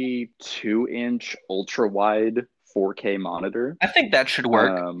 32-inch ultra wide 4K monitor. I think that should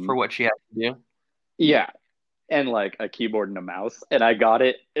work for Um, what she has to do. yeah, and like a keyboard and a mouse. And I got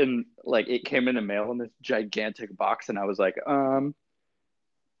it and like it came in the mail in this gigantic box, and I was like,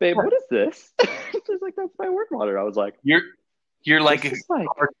 babe, what is this? She's like, that's my work monitor. I was like, You're like this a is like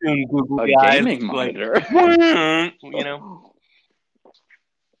cartoon Google a guy, gaming like monitor. you know.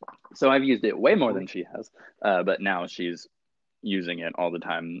 So I've used it way more than she has, but now she's using it all the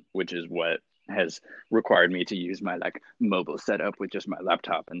time, which is what has required me to use my like mobile setup with just my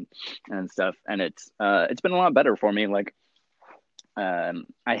laptop and stuff. And it's been a lot better for me. Like I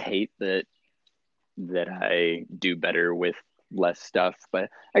hate that I do better with less stuff, but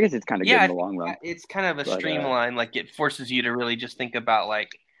I guess it's kind of good Yeah, in I the think long run. it's kind of a But streamline. Like it forces you to really just think about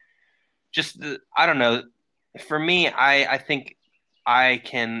like I don't know. For me, I think I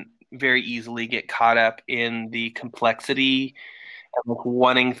can very easily get caught up in the complexity of like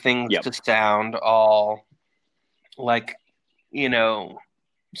wanting things yep. to sound all like, you know,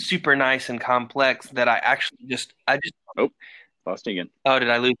 super nice and complex that I just Oh, lost again. oh, did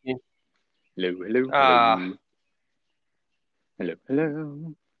I lose you? Hello, hello, Ah, hello,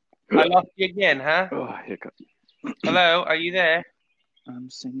 hello, hello. I lost you again, huh? Oh, hiccup. Hello, are you there? I'm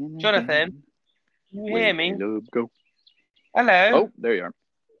singing Jonathan, again. can you hear Wait, me? Caleb, go. Hello? Oh, there you are.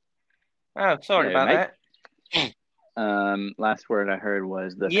 Oh, sorry Hey, about mate. that. Last word I heard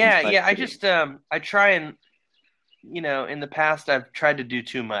was the Yeah, I complexity. just I try and in the past I've tried to do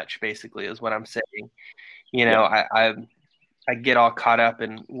too much basically is what I'm saying. You know, Yeah, I get all caught up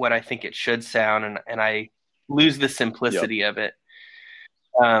in what I think it should sound and I lose the yep, simplicity of it.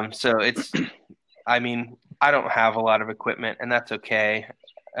 So I mean, I don't have a lot of equipment and that's okay.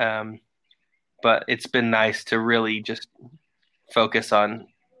 Um, but it's been nice to really just focus on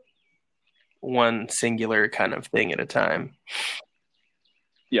one singular kind of thing at a time.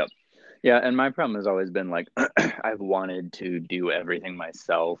 yep. Yeah, and my problem has always been like I've wanted to do everything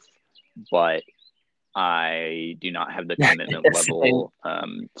myself, but I do not have the commitment Same. level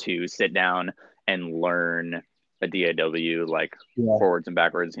to sit down and learn a DAW like Yeah. forwards and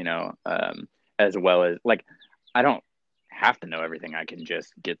backwards, as well as like I don't have to know everything. I can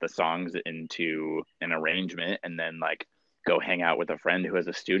just get the songs into an arrangement and then like go hang out with a friend who has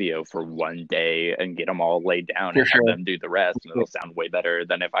a studio for one day and get them all laid down For and have sure. them do the rest, and it'll sound way better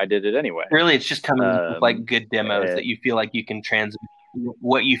than if I did it anyway. Really, it's just coming up with like Um, good demos that you feel like you can transmit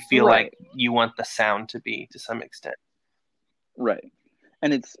what you feel like right, you want the sound to be to some extent. right,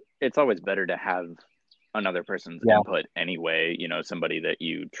 and it's always better to have another person's Yeah. input anyway. You know, somebody that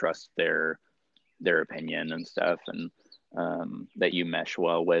you trust their opinion and stuff, and that you mesh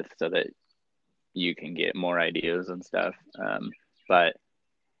well with, so that you can get more ideas and stuff. But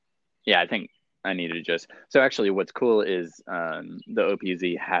yeah, I think I need to just. So actually, what's cool is the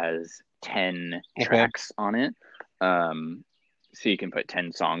OPZ has 10 Okay. tracks on it, so you can put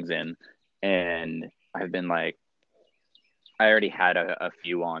 10 songs in, and I've been like, I already had a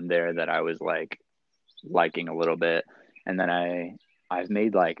few on there that I was like liking a little bit, and then I've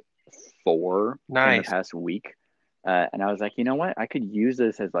made like 4 in the Nice. past week. And I was like, you know what? I could use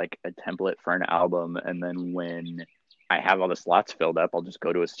this as like a template for an album. And then when I have all the slots filled up, I'll just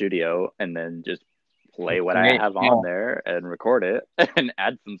go to a studio and then just play what I Great. have Yeah. on there and record it and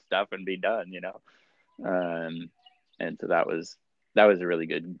add some stuff and be done, you know? And so that was a really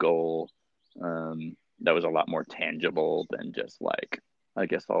good goal. That was a lot more tangible than just like, I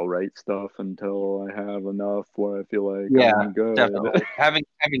guess I'll write stuff until I have enough where I feel like Yeah, I'm good. definitely. Having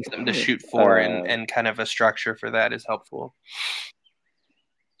something to shoot for and kind of a structure for that is helpful.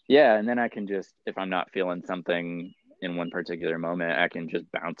 Yeah, and then I can just, if I'm not feeling something in one particular moment, I can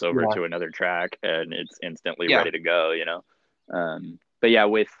just bounce over Yeah. to another track and it's instantly Yeah. ready to go, you know? But yeah,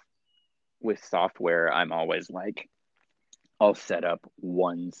 with software, I'm always like, I'll set up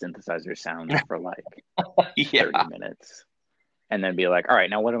one synthesizer sound for like 30 Yeah. minutes and then be like, all right,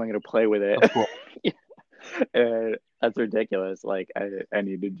 now what am I going to play with it? Of course. That's ridiculous. Like I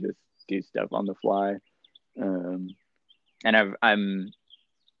need to just do stuff on the fly. And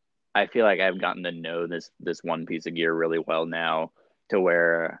I feel like I've gotten to know this one piece of gear really well now, to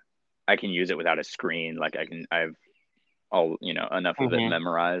where I can use it without a screen. Like I've all, you know, enough of it Mhm.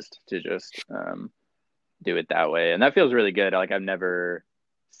 memorized to just do it that way, and that feels really good. Like I've never,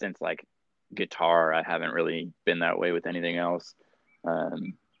 since like guitar, I haven't really been that way with anything else.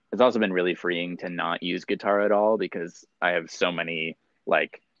 It's also been really freeing to not use guitar at all, because I have so many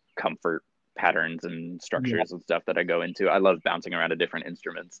like comfort patterns and Yeah. structures and stuff that I go into. I love bouncing around to different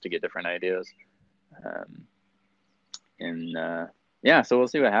instruments to get different ideas. Um, and yeah, so we'll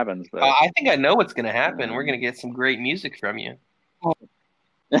see what happens. But I think I know what's going to happen. We're going to um, get some great music from you.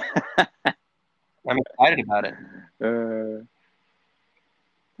 I'm excited about it. uh,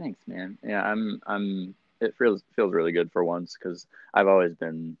 thanks, man. Yeah, I'm. It feels really good for once, because I've always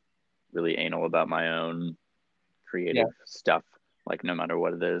been really anal about my own Yeah. creative stuff, like no matter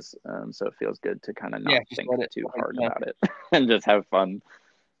what it is. So it feels good to kind of Yeah. not Just think let it. too Let it hard yeah. about it and just have fun.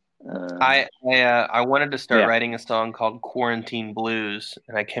 Um, I wanted to start yeah. writing a song called Quarantine Blues,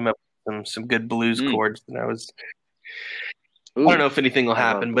 and I came up with some good blues Mm. chords. And I don't Ooh, know if anything will I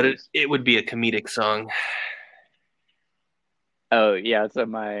love happen, but blues. it would be a comedic song. Oh yeah, so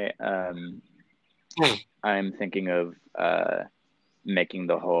Hmm. I'm thinking of making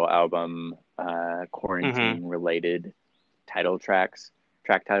the whole album Mm-hmm. quarantine related track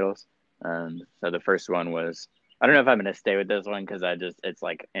titles. So the first one was, I don't know if I'm gonna stay with this one, because it's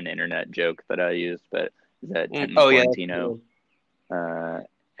like an internet joke that I used, but is that Tim Oh yeah. Quarantino? Uh,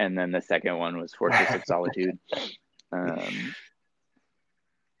 and then the second one was Fortress of Solitude. Um,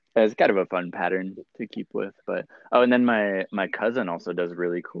 it's kind of a fun pattern to keep with, but oh, and then my cousin also does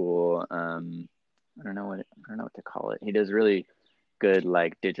really cool. I don't know what to call it. He does really good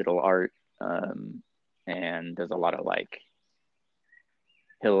like digital art, and does a lot of like,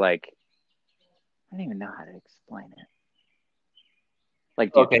 he'll like, I don't even know how to explain it.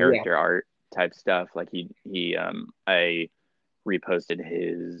 Like do Okay. Yeah. character art type stuff. Like I reposted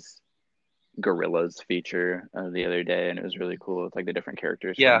his Gorillas feature the other day, and it was really cool. It's like the different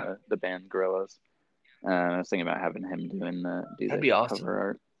characters from Yeah. the band Gorillas. I was thinking about having him do That'd the be awesome. cover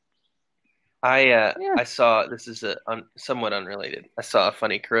art. Yeah. I saw this is somewhat unrelated. I saw a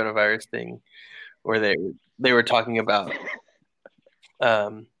funny coronavirus thing where they were talking about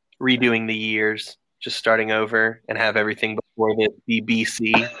um, redoing the years, just starting over and have everything before the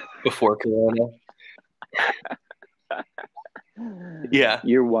BC before Corona. Yeah,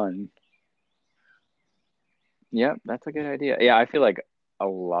 Year one. Yep, that's a good idea. Yeah, I feel like a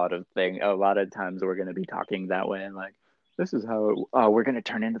lot of times we're gonna be talking that way, and like, this is how we're gonna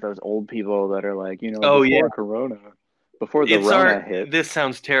turn into those old people that are like, you know, oh yeah. before the Rona hit. This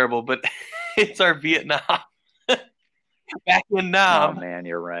sounds terrible, but it's our Vietnam back in Oh Nam. man,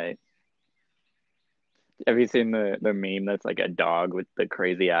 you're right. Have you seen the meme that's like a dog with the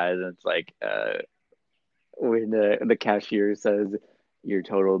crazy eyes, and it's like when the cashier says your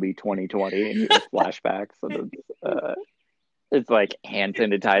total will be 2020 and you have flashbacks and it's like hand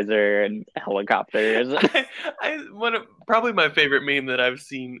sanitizer and helicopters. One of probably my favorite meme that I've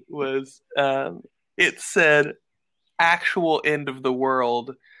seen was it said actual end of the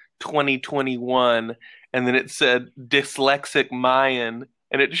world 2021, and then it said dyslexic Mayan,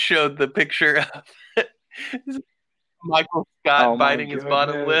 and it showed the picture of Michael Scott Oh my biting his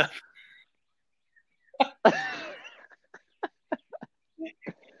bottom lip. goodness.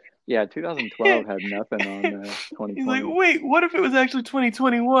 Yeah, 2012 had nothing on He's 2020. like, wait, what if it was actually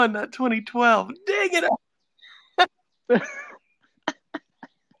 2021, not 2012? Dang it!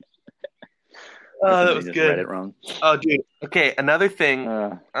 Oh, that was just good. read it wrong. Oh, dude. Okay, another thing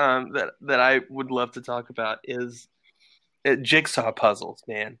that I would love to talk about is jigsaw puzzles,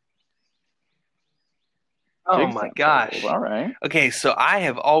 man. Oh Jigsaw my gosh. puzzles, all right. Okay, so I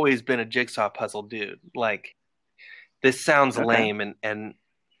have always been a jigsaw puzzle dude. Like, this sounds Okay. lame, and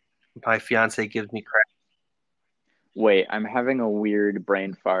my fiance gives me crap. Wait, I'm having a weird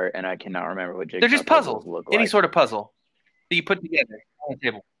brain fart, and I cannot remember what They're jigsaw just puzzles puzzles. look Any like. sort of puzzle that you put together on the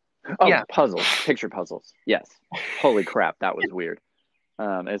table. Oh, Yeah. puzzles, picture puzzles. Yes. Holy crap, that was weird.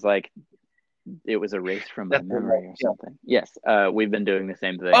 It's like it was erased from my That's memory or yeah. something. Yes, we've been doing the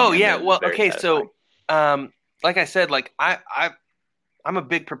same thing. Oh and yeah. it was Well, very okay. satisfying. So, like I said, like I'm a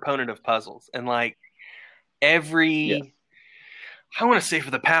big proponent of puzzles, and like every, Yes. I want to say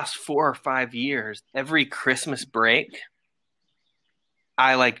for the past 4 or 5 years, every Christmas break,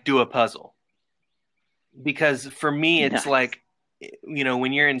 I like do a puzzle, because for me it's Nice. like, you know,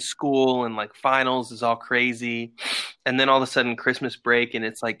 when you're in school and like finals is all crazy, and then all of a sudden Christmas break and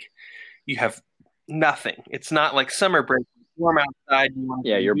it's like you have nothing. It's not like summer break. You warm outside. You want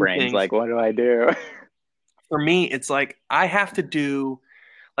to Yeah, your do brain's things. like, what do I do? For me, it's like I have to do,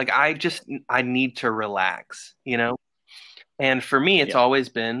 like I need to relax, you know? And for me, it's Yeah. always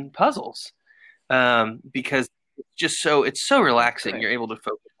been puzzles, because it's so relaxing. Great. You're able to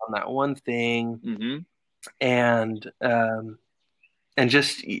focus on that one thing, Mm-hmm. and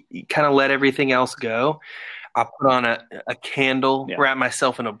just you kind of let everything else go. I'll put on a candle, Yeah. wrap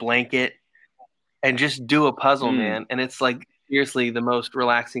myself in a blanket, and just do a puzzle, man. And it's like seriously the most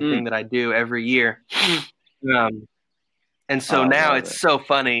relaxing thing that I do every year. And so now it's so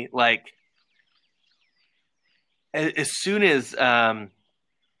funny. Like as soon as like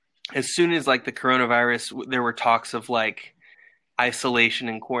the coronavirus, there were talks of like isolation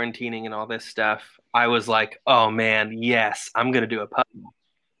and quarantining and all this stuff. I was like, oh man, yes, I'm gonna do a puzzle.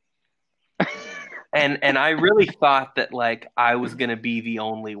 And I really thought that like I was gonna be the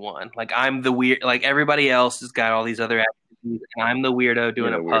only one. Like I'm the weird. Like everybody else has got all these other activities, and I'm the weirdo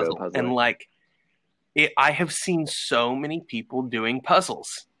doing a puzzle. And like, I have seen so many people doing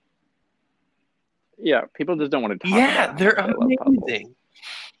puzzles. Yeah, people just don't want to talk about it. They're amazing.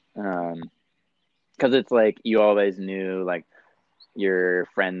 Because it's like you always knew like your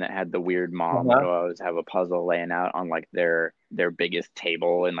friend that had the weird mom would always have a puzzle laying out on like their biggest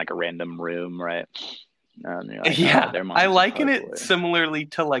table in like a random room, right? Like, yeah, I liken it similarly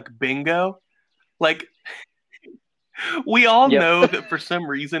to like bingo. Like we all know that for some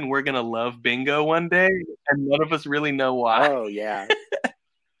reason we're gonna love bingo one day, and none of us really know why. Oh yeah.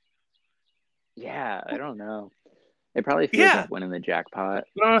 Yeah, I don't know. It probably feels like winning the jackpot,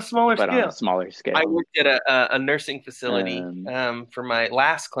 but on a smaller scale. I worked at a nursing facility for my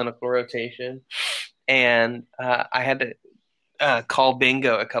last clinical rotation, and I had to call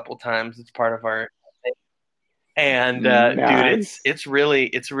bingo a couple times. It's part of our thing. And nice. Dude,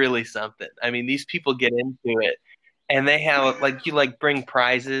 it's really something. I mean, these people get into it, and they have like you like bring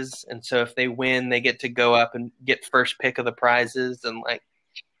prizes, and so if they win, they get to go up and get first pick of the prizes, and like,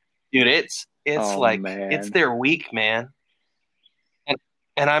 dude, it's like man. It's their week, man.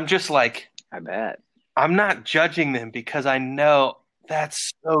 And I'm just like, I bet. I'm not judging them because I know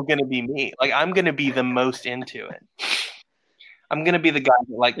that's so gonna be me. Like I'm gonna be the most into it. I'm gonna be the guy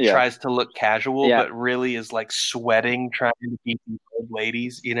that like tries to look casual, but really is like sweating trying to beat these old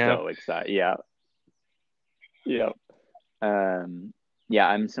ladies, you know? So excited. Yeah. Yep. Yeah,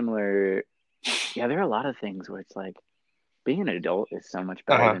 I'm similar. Yeah, there are a lot of things where it's like being an adult is so much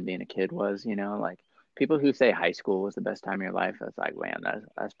better than being a kid was, you know, like people who say high school was the best time of your life, it's like, man,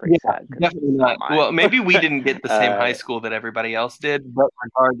 that's pretty sad. Definitely not. Well, maybe we didn't get the same high school that everybody else did, but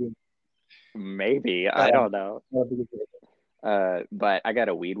maybe. I don't know. But I got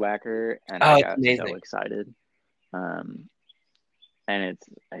a weed whacker and I got so excited. And it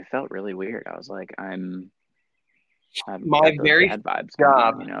felt really weird. I was like, my very bad vibes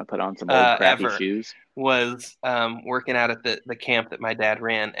job, you know, put on some old crappy shoes. Was working out at the camp that my dad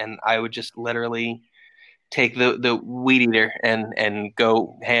ran, and I would just literally take the weed eater and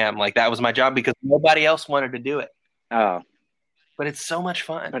go ham. Like that was my job because nobody else wanted to do it. Oh, But it's so much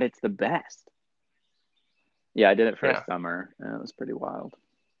fun. but it's the best. Yeah, I did it for a Yeah. summer. And it was pretty wild.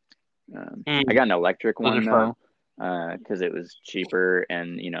 I Mm, got an electric those one are fun. though, because it was cheaper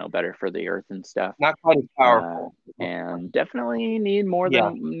and better for the earth and stuff. Not quite as Uh, powerful. and definitely need more Yeah.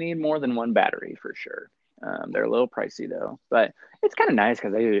 than one battery for sure. They're a little pricey though, but it's kind of nice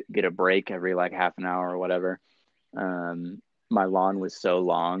because I get a break every like half an hour or whatever. My lawn was so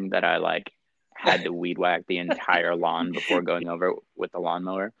long that I like had to weed whack the entire lawn before going over with the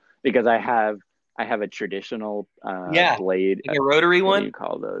lawnmower because I have a traditional Yeah. blade. Like a rotary What do you one?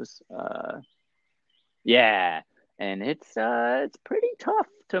 call those? Yeah, and it's pretty tough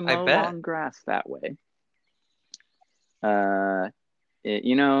to I mow bet. long grass that way. Uh,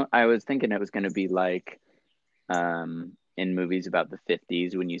 I was thinking it was going to be like in movies about the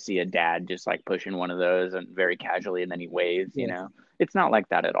 50s when you see a dad just like pushing one of those and very casually and then he waves, Yeah. It's not like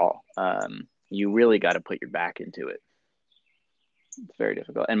that at all. You really got to put your back into it. It's very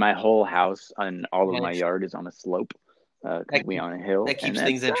difficult. And my whole house and all of my Nice. yard is on a slope because That, we on a hill, that and keeps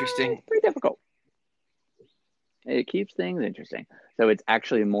things interesting. it's pretty difficult. It keeps things interesting. So it's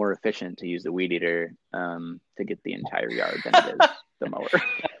actually more efficient to use the weed eater to get the entire yard than it is the mower,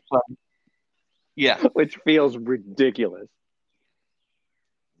 Yeah, which feels ridiculous.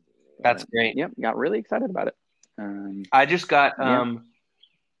 that's great. Yep, got really excited about it. I just got Yeah.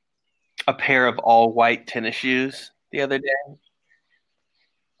 a pair of all white tennis shoes the other day,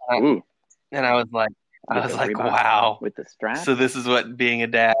 Ooh, and I with was the like, Reebok wow. with the strap. So this is what being a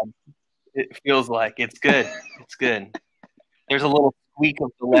dad it feels like. It's good. It's good. There's a little squeak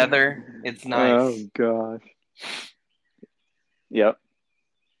of the leather. It's Oh nice. gosh. Yep.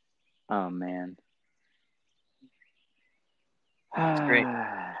 Oh man. It's great.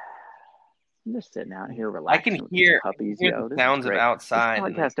 I'm just sitting out here I can relaxing with these hear puppies, the yo. This is sounds of great. This outside,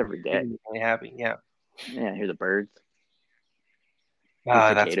 and podcast every it day. makes me really happy. Yeah. Yeah, hear the birds. The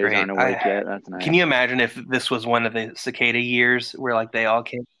Oh, that's cicadas great. aren't awake yet. That's Can nice. you imagine if this was one of the cicada years where like they all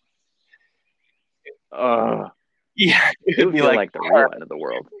came? Oh, Yeah, it it would would be feel like, like the real end of the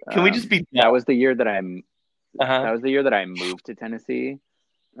world. can we just be done? That was the year that I'm. Uh-huh. That was the year that I moved to Tennessee,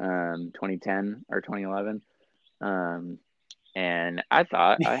 2010 or 2011. And I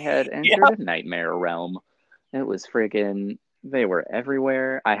thought I had Yeah. entered a nightmare realm. It was freaking, they were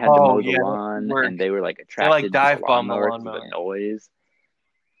everywhere. I had to Oh mow the yeah, lawn, work. and they were like They like attracted to the dive bomb the lawnmower because of the lawnmower. noise.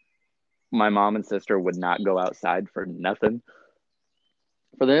 My mom and sister would not go outside for nothing.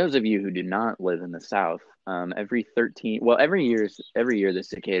 For those of you who do not live in the South, every year the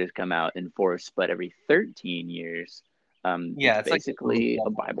cicadas come out in force, but every 13 years, it's Yeah, it's like basically a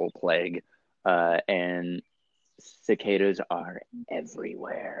Bible plague, and cicadas are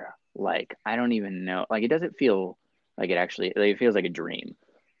everywhere. Like I don't even know. Like it doesn't feel like it feels like a dream.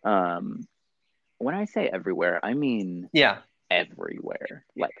 Um, when I say everywhere, I mean yeah. everywhere.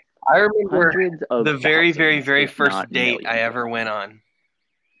 Like I remember hundreds of the very, very, thousands, very if first not date I millions of ever them. went on.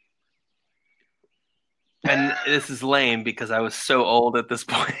 And this is lame because I was so old at this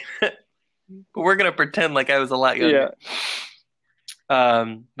point. But we're gonna pretend like I was a lot Yeah.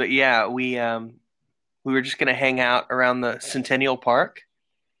 younger. But yeah, we were just gonna hang out around the Centennial Park,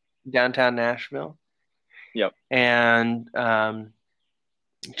 downtown Nashville, Yep. and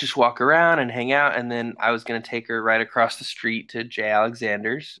just walk around and hang out. And then I was gonna take her right across the street to J.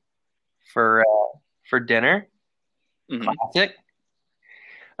 Alexander's for dinner. Mm-hmm. Classic.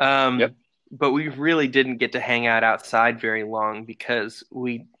 Um, Yep. but we really didn't get to hang out outside very long because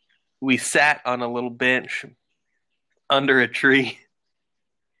we sat on a little bench under a tree,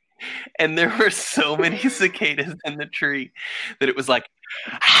 and there were so many cicadas in the tree that it was like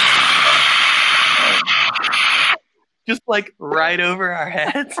just like right over our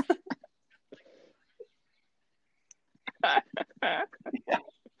heads.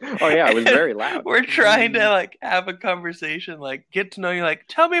 Oh yeah, it was very loud. We're trying to like have a conversation, like get to know you, like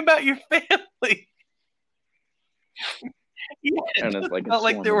tell me about your family. Yeah, it And just it's like a felt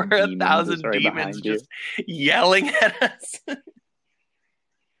like there were swarm of a demons is thousand right demons behind you. just yelling at us.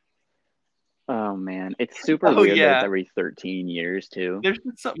 Oh man, it's super Oh weird that it's yeah, every 13 years too. there's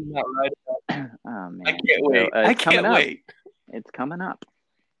just something not right about it. Oh I man. can't So wait. I it's coming can't up. wait. It's coming up.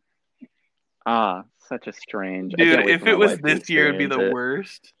 Ah, such a strange. I Dude, can't wait for if my it was wife to this year, it'd be experience the it.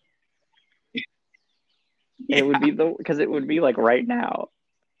 worst. It would Yeah. be because it would be like right now.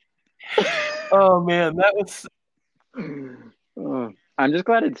 Oh man, that was Oh, I'm just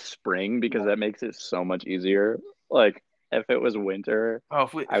glad it's spring because that makes it so much easier. Like if it was winter, oh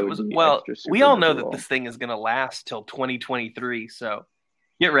if I it would was be well, extra we super all know that miserable. this thing is gonna last till 2023, so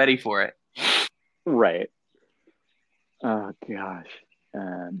get ready for it. Right. Oh gosh.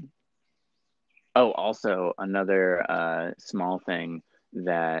 Oh, also another small thing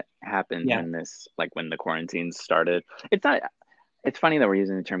that happened Yeah. when when the quarantine started. It's not. It's funny that we're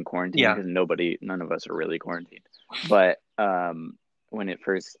using the term quarantine Yeah. because none of us are really quarantined. But when it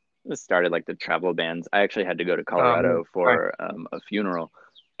first started, like the travel bans, I actually had to go to Man. Colorado Sorry. for a funeral,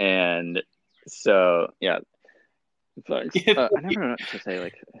 and so yeah, thanks. I never know what to say.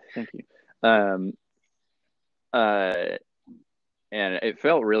 Like, thank you. Um, uh, and it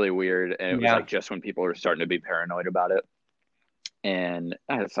felt really weird, and it was Yeah. like just when people were starting to be paranoid about it. And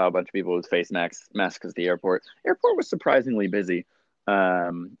I saw a bunch of people with face masks at the airport. Airport was surprisingly busy,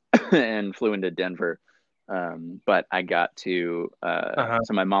 and flew into Denver. But I got to Uh-huh.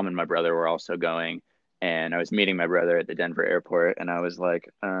 so my mom and my brother were also going, and I was meeting my brother at the Denver airport, and I was like,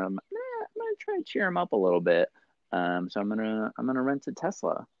 I'm gonna try to cheer him up a little bit. So I'm gonna rent a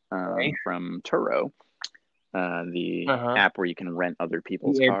Tesla Okay. from Turo, the Uh-huh. app where you can rent other The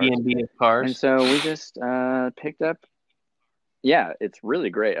people's cars. Airbnb of And cars. so we just picked up. Yeah, it's really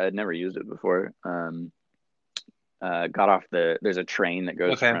great. I'd never used it before. Got off there's a train that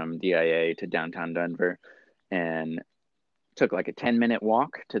goes Okay. from DIA to downtown Denver, and took like a 10-minute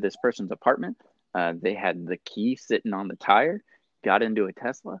walk to this person's apartment. They had the key sitting on the tire, got into a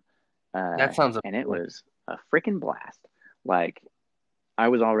Tesla, That sounds and it amazing. was a freaking blast. Like, I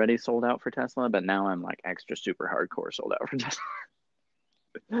was already sold out for Tesla, but now I'm like extra super hardcore sold out for Tesla.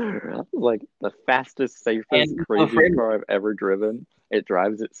 Like the fastest, safest, And craziest eco-friendly. car I've ever driven. It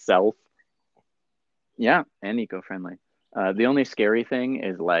drives itself. Yeah, and eco-friendly. The only scary thing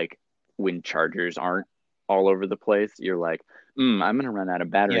is like when chargers aren't all over the place, you're like, I'm gonna run out of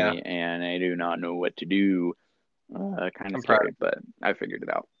Yeah. battery and I do not know what to do. Kind of I'm proud of scary, but I figured it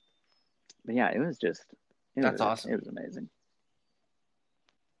out. But yeah, you. That's it awesome. was amazing.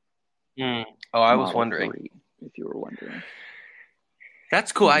 Mm. Oh, I was Model wondering. 3, if you were wondering.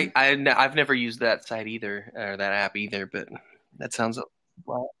 That's cool. Hmm. I've never used that site either, or that app either, but that sounds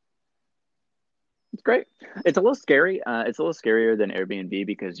wow. It's great. It's a little scary. It's a little scarier than Airbnb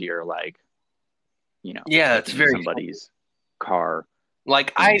because you're like, Yeah, it's taking very somebody's car like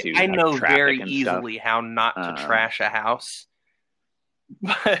into I like know traffic very and stuff. easily how not to Um, trash a house.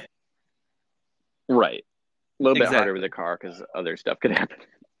 But right. A little bit harder with exactly. a car because other stuff could happen.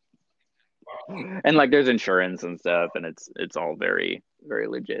 And like there's insurance and stuff, and it's all very very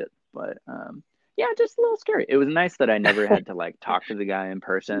legit. But yeah, just a little scary. It was nice that I never had to like talk to the guy in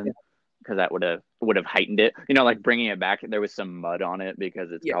person because that would have heightened it. Like bringing it back, there was some mud on it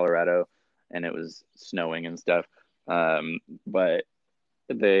because it's Yeah. Colorado and it was snowing and stuff. But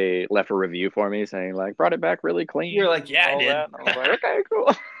they left a review for me saying like brought it back really You're clean like, and yeah, I all did. that. And I was like, okay,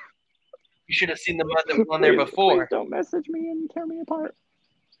 cool. You should have seen the mud that was on there Please before. don't message me and tear me apart.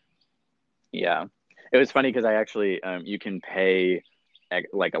 Yeah, it was funny because I actually you can pay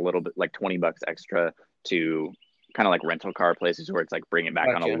like a little bit, like $20 extra to kind of like rental car places where it's like bring it back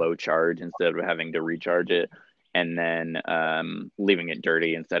on a Gotcha. low charge instead of having to recharge it, and then leaving it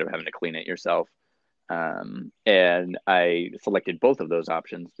dirty instead of having to clean it yourself. And I selected both of those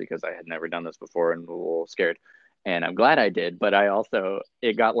options because I had never done this before and was a little scared. And I'm glad I did, but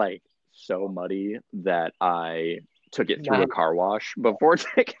it got like so muddy that I took it through a Nice. car wash before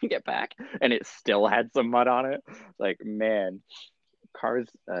taking it back, and it still had some mud on it. Like, man, cars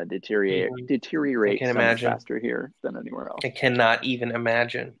Mhm. I deteriorate can so much imagine. faster here than anywhere else. I cannot even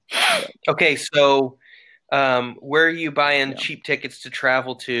imagine. Yeah, Okay, so where are you buying yeah. cheap tickets to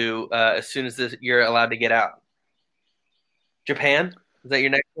travel to as soon as you're allowed to get out? Japan? Is that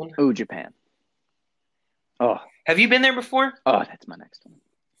your next one? Oh, Japan. Oh, Have you been there before? oh, that's my next one.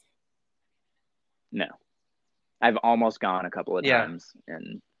 No, I've almost gone a couple of Yeah. times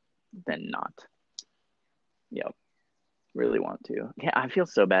and then not. Yep. Really want to. Yeah, I feel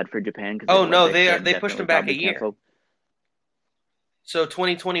so bad for Japan because Oh no, Olympics are they pushed definitely them back a probably year. canceled. So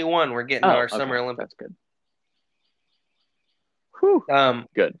 2021, we're getting Oh, our okay, Summer Olympics. that's good. Whew, Um,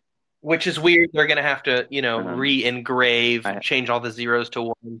 good. which is weird. They're gonna have to, Um, re-engrave, I change all the zeros to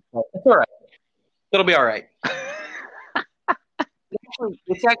one. But it's all right. It'll be all right.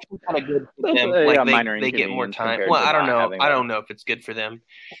 It's actually kind of good for that's them. a Like minor they get more inconvenience time. compared Well, to I don't not know. having I one. don't know if it's good for them.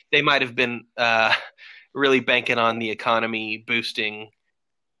 They might have been really banking on the economy boosting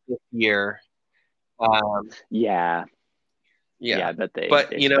this year. Um, Yeah, yeah. yeah, I bet but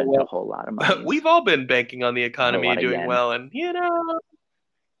they you know spent a what? whole lot of monies, We've all been banking on the a whole economy lot of doing yen. well, and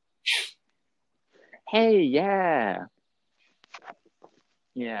Hey, yeah,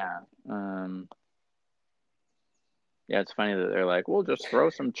 yeah. Um, yeah. It's funny that they're like, we'll just throw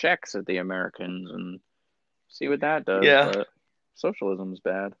some checks at the Americans and see what that does, yeah. but socialism's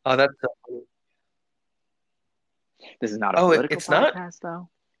bad. Oh, that's so funny. This is not a Oh, political it's not? podcast, though.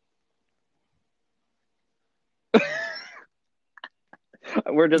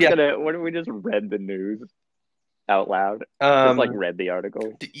 We're just Yeah. gonna. What if we just read the news out loud? Just like Um, read the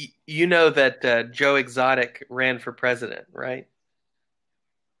article. you know that Joe Exotic ran for president, right?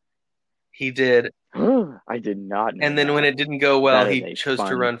 He did. I did not know And then when that. it didn't go well, That is he a chose to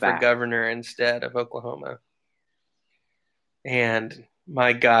fun run for fact. governor instead of Oklahoma. And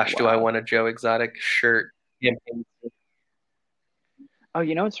my gosh, do I Wow. want a Joe Exotic shirt? Oh,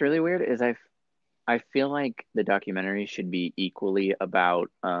 you know what's really weird is I feel like the documentary should be equally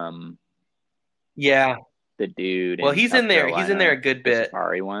about Yeah. the dude Well, in he's in South there. He's in there Carolina, a good the bit.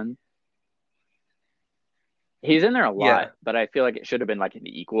 safari one. He's in there a Yeah. lot, but I feel like it should have been like an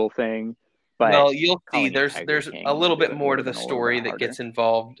equal thing. But Well, you'll see. calling him There's Tiger a King little to do bit it more would to have the been a little bit story that harder. gets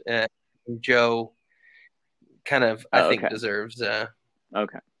involved. Joe kind of, I think, Okay. deserves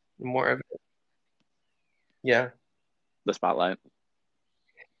Okay. more of it. Yeah. The spotlight.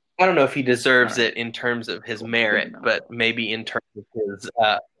 I don't know if he deserves All right. it in terms of his Cool. Good merit, to know. but maybe in terms of his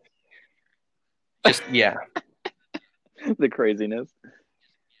just yeah. The craziness.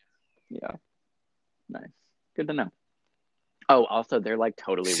 Yeah. Nice. Good to know. Oh, also they're like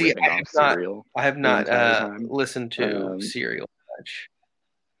totally See, ripping off Serial I have the not entire time. listened to Serial much.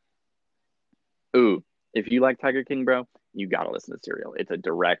 Ooh, if you like Tiger King, bro, you gotta listen to Serial. It's a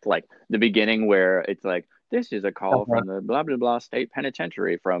direct, like the beginning where it's like, this is a call from the blah blah blah state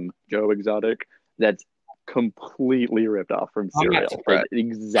penitentiary from Joe Exotic. That's completely ripped off from Serial. Like the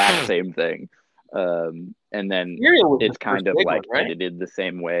exact same thing. And then it's kind of like edited the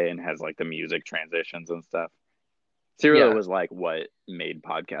same way and has like the music transitions and stuff. Serial was like what made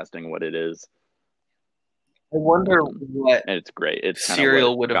podcasting what it is. I wonder what and it's great. It's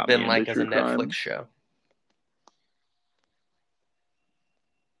Serial would have been like as a Netflix show.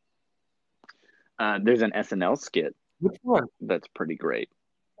 There's an SNL skit. Which one? That's pretty great.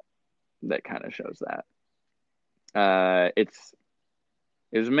 That kind of shows that. It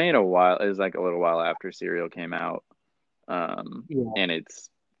was made a while. It was like a little while after Serial came out. And it's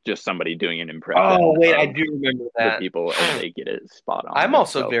just somebody doing an impression. Oh wait, I do remember that. The people and they get it spot on. I'm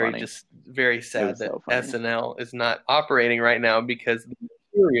also very sad that SNL is not operating right now because the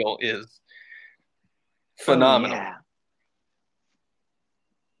material is phenomenal. Oh,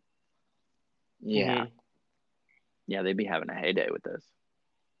 yeah. Mm-hmm. Yeah, they'd be having a heyday with this.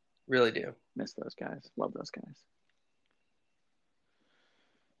 Really do. Miss those guys. Love those guys.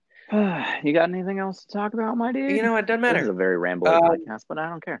 You got anything else to talk about, my dude? You know, it doesn't matter. This is a very rambling podcast, but I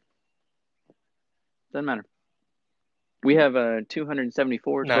don't care. Doesn't matter. We have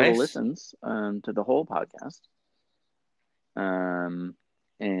 274 total listens to the whole podcast, and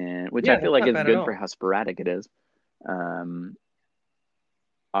which I feel like is good for how sporadic it is.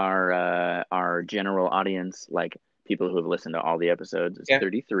 Our general audience, like people who have listened to all the episodes, is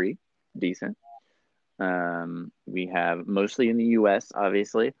 33. Decent. We have mostly in the U.S.,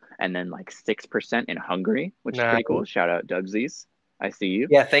 obviously, and then like 6% in Hungary, which is pretty cool. Shout out Dugsies. I see you.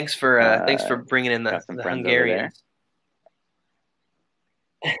 Yeah, thanks for bringing in the Hungarians.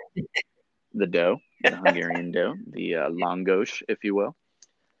 The dough, the Hungarian dough, the langosh, if you will.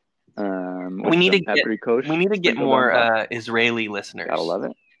 We need to get more Israeli listeners. Gotta love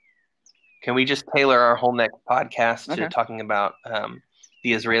it. Can we just tailor our whole next podcast to talking about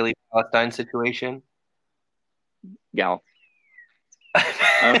the Israeli-Palestine situation? Gal.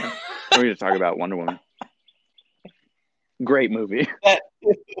 Okay. We're just talking about Wonder Woman. Great movie.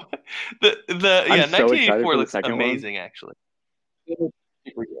 The 1984 looks amazing, actually.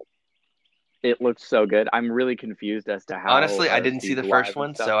 It looks so good. I'm really confused as to how. Honestly, I didn't see the first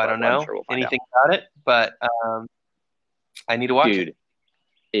one, so I don't know anything about it. But I need to watch it.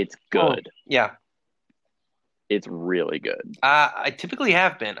 It's good. Yeah. It's really good. I typically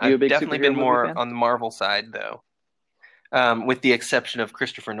have been. I've definitely been more on the Marvel side, though, with the exception of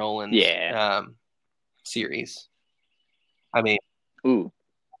Christopher Nolan's series. I mean,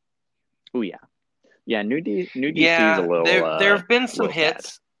 yeah. New DC is a little. There have been some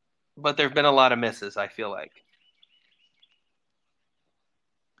hits, but there have been a lot of misses. I feel like.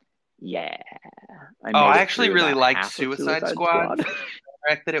 Yeah. I actually really liked Suicide Squad.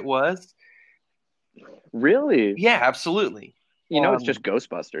 Correct that it was. Really? Yeah, absolutely. You know, it's just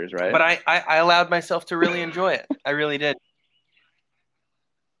Ghostbusters, right? But I allowed myself to really enjoy it. I really did.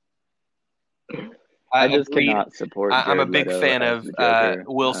 I just cannot support. I'm a big fan of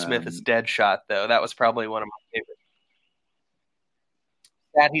Will Smith as Deadshot, though. That was probably one of my favorites.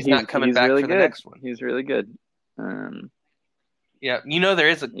 That he's not coming back really for the next one. He's really good. Yeah, you know there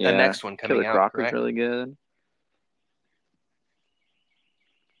is a next one coming Killer Croc is really good.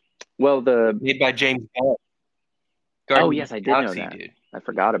 Well, made by James Gunn. Oh, Guardians of yes, I the did know Galaxy, that. dude. I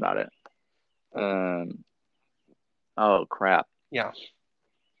forgot about it. Um, oh crap. Yeah.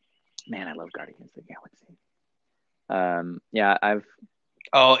 Man, I love Guardians of the Galaxy. Yeah,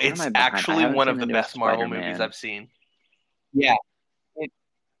 Oh, what am it's I behind? I actually haven't one seen of the the newest best Marvel movies Spider-Man. I've seen. Yeah. It,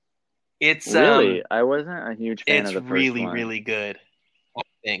 it's Really? I wasn't a huge fan of it's the first really, one. really good, I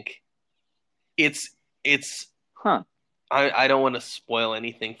think. It's it's Huh. I don't want to spoil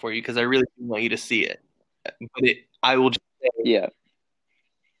anything for you because I really do want you to see it. But I will just say Yeah.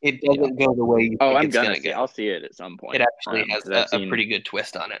 it Yeah. doesn't go the way you Oh, think I'm it's gonna gonna see. go. I'll see it at some It point. actually has Because I've a seen pretty good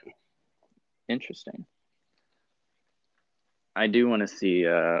twist on it. interesting. I do want to see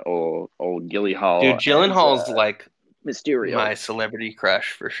old Gyllenhaal Dude, as Gyllenhaal's like Mysterio. my celebrity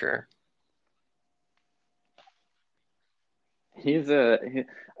crush for sure. He's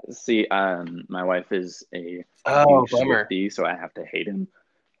see. My wife is a Oh, huge bummer. Swiftie, so I have to hate him.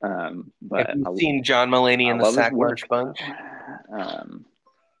 Have But you seen John Mulaney I and the love his Sack work Lunch Bunch? though.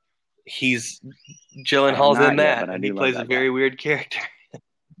 He's I have Gyllenhaal's in not yet, but that, I and he do love plays a that guy. very weird character.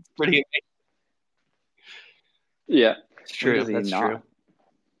 It's pretty amazing. Yeah. It's When true. does he That's not? true.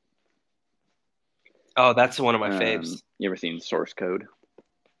 Oh, that's one of my faves. You ever seen Source Code?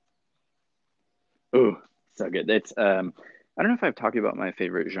 Ooh, so good. It's I don't know if I've talked about my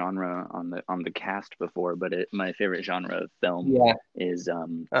favorite genre on the cast before, but my favorite genre of film Yeah. is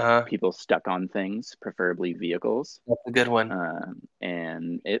Uh-huh. people stuck on things, preferably vehicles. That's a good one.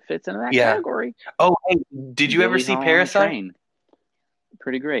 And it fits into that Yeah. category. Oh, hey, did you ever see Gyllenhaal on a Parasite? train.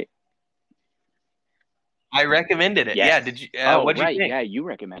 Pretty great. I recommended it. Yeah. Yes. Did you? Oh, What'd you right. think? Yeah, you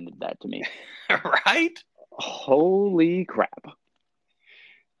recommended that to me. Right? Holy crap.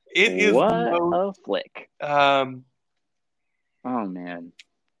 It is the What most. a flick. Oh man.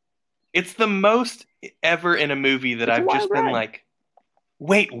 It's the most ever in a movie that It's a I've wild just been ride. like,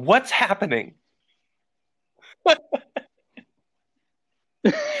 wait, what's happening?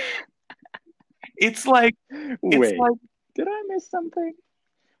 It's like Wait, did I miss something?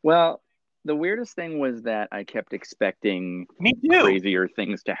 Well, the weirdest thing was that I kept expecting me too. crazier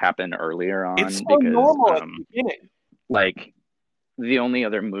things to happen earlier It's on so because, normal at the beginning. like, the only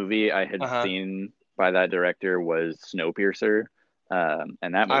other movie I had Uh-huh. seen by that director was Snowpiercer, and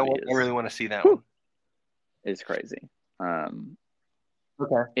that movie I really want to see that whew, one. is crazy.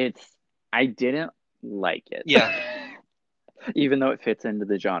 Okay. I didn't like it. Yeah. Even though it fits into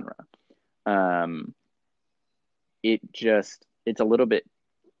the genre. It's a little bit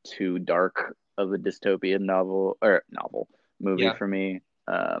too dark of a dystopian movie Yeah. for me.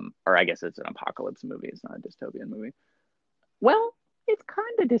 Or I guess it's an apocalypse movie. It's not a dystopian movie. Well, it's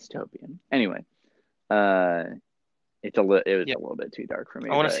kind of dystopian. Anyway, it was a little bit too dark for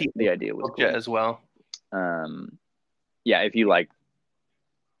me. I want to but see the idea was cool as well. Yeah, if you like.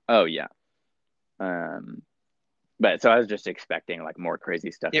 Oh yeah. But so I was just expecting like more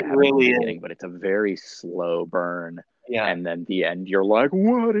crazy stuff to happen really in the beginning, but it's a very slow burn. Yeah. And then the end, you're like,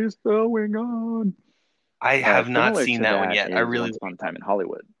 what is going on? I have not seen that one yet. I really Once Upon a Time in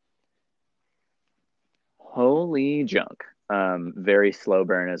Hollywood. Holy junk. Very slow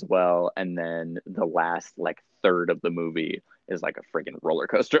burn as well. And then the last like third of the movie is like a freaking roller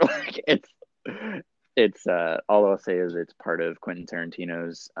coaster. Like it's all I'll say is it's part of Quentin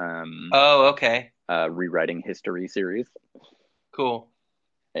Tarantino's okay. Rewriting History series. Cool.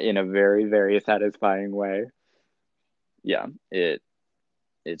 In a very, very satisfying way. Yeah,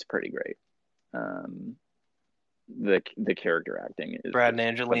 it's pretty great. The character acting is Brad and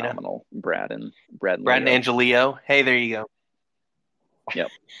Angelina. Phenomenal. Brad and Angelio. Hey, there you go. Yep.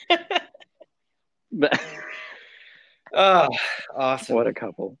 But oh, awesome. What a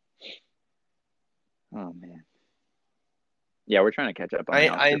couple. Oh man. Yeah, we're trying to catch up on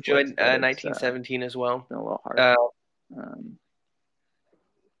I enjoyed 1917 as well. It's been a little hard.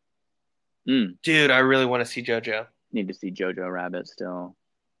 Dude, I really want to see JoJo. Need to see Jojo Rabbit still.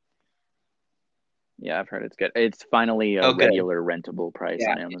 Yeah, I've heard it's good. It's finally a regular rentable price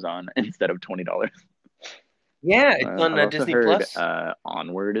on Amazon instead of $20. Yeah, it's on Disney Plus.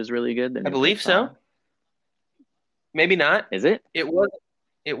 Onward is really good. I believe so. Maybe not. Is it? It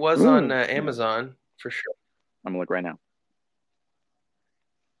was on Amazon for sure. I'm gonna look right now.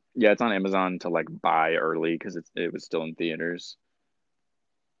 Yeah, it's on Amazon to like buy early because it was still in theaters.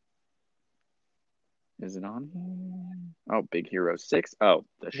 Is it on here? Oh, Big Hero 6. Oh,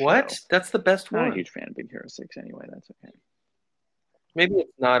 the show. What? That's the best one. I'm not a huge fan of Big Hero 6 anyway. That's okay. Maybe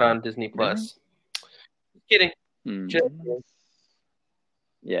it's not on Disney Plus. Really? Kidding.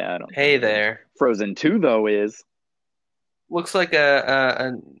 Yeah, I don't. Hey there. Frozen 2 though is. Looks like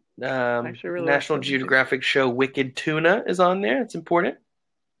a really National Geographic show. Wicked Tuna is on there. It's important.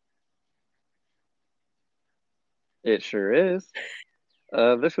 It sure is.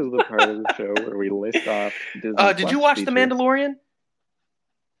 This is the part of the show where we list off Disney Did you Plus watch The features. Mandalorian?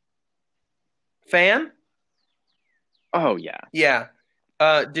 Fan? Oh yeah, Yeah.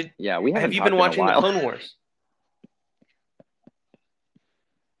 Did yeah. We Have haven't you been talked in a watching the while. Clone Wars?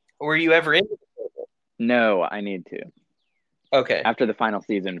 Were you ever in? No, I need to. Okay. After the final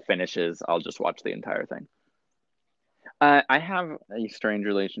season finishes, I'll just watch the entire thing. I have a strange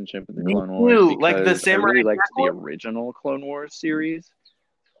relationship with the Me Clone Wars too. Like the because I Samurai really Jack liked the one? original Clone Wars series,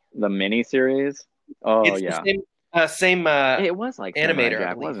 the mini series. Oh It's the yeah, same it was like Samurai animator, I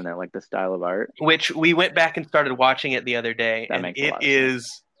Jack, believe. wasn't it? Like the style of art. Which we went back and started watching it the other day, That and makes a it lot of sense.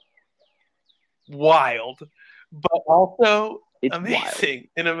 is wild, but also It's wild. amazing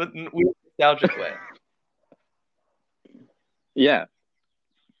in a weird nostalgic way. Yeah,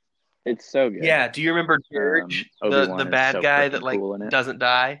 it's so good. Yeah. Do you remember Dirge, the Obi-Wan is bad so guy that freaking like cool in it. doesn't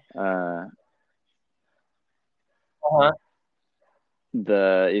die? Uh, Uh-huh.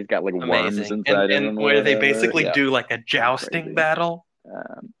 he's got like worms Amazing. And inside of and him or where they whatever. basically Yeah, do like a it's jousting crazy. battle.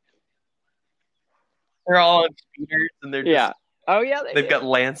 Um, They're all on speeders and yeah. Oh yeah, they they've got do.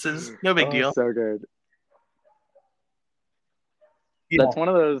 lances. No big Oh, deal. so good. Yeah. That's one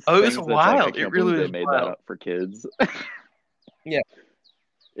of those Oh, it was things that's like I wild. It can't believe really they was made that wild. up for kids. Yeah.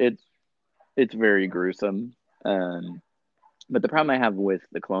 It's it's very gruesome. Um, but the problem I have with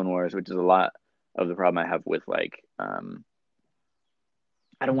the Clone Wars, which is a lot of the problem I have with like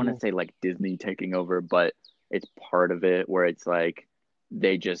I don't want to Mhm. say like Disney taking over, but it's part of it where it's like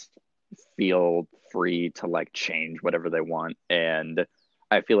they just feel free to like change whatever they want. And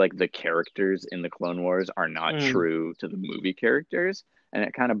I feel like the characters in the Clone Wars are not Mm. true to the movie characters, and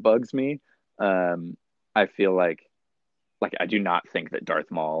it kind of bugs me. I feel like I do not think that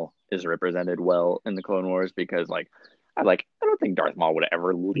Darth Maul is represented well in the Clone Wars because I don't think Darth Maul would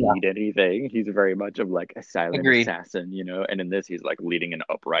ever Yeah. lead anything. He's very much of like a silent Agreed. assassin, you know. And in this, he's like leading an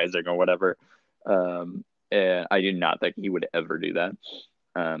uprising or whatever. And I do not think he would ever do that.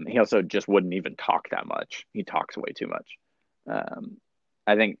 He also just wouldn't even talk that much. He talks way too much. Um,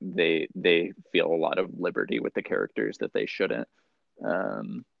 I think they feel a lot of liberty with the characters that they shouldn't,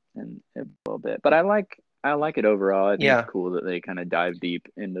 and a little bit. But I like it overall. I think it's Yeah. cool that they kind of dive deep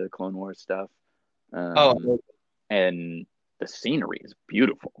into the Clone Wars stuff. Oh, And the scenery is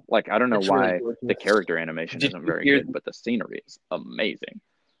beautiful. Like I don't know it's really why the gorgeous. character animation Did isn't you very hear? good, but the scenery is amazing.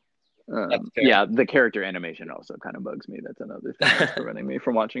 That's fair. Yeah, the character animation also kind of bugs me. That's another thing that's preventing me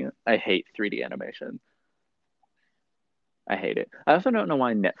from watching it. I hate 3D animation. I hate it. I also don't know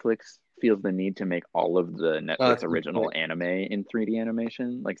why Netflix feels the need to make all of the Oh, Netflix that's a good original point. anime in 3D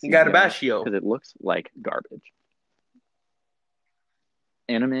animation, like You got a CGI, Bashio. because it looks like garbage.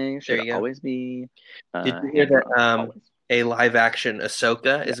 Anime There should you go. always be Did you hear hand that drawn, always. a live action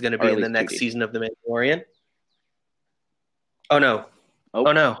Ahsoka Yeah, is going to or be at in the least next 2D. season of The Mandalorian? Oh no. Oh,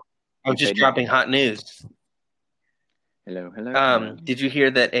 Oh no. I'm you just fading out. dropping hot news. Hello, hello, hello. Did you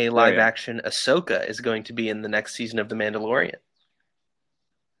hear that a There live you are. action Ahsoka is going to be in the next season of The Mandalorian?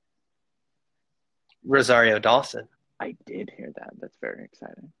 Rosario Dawson. I did hear that. That's very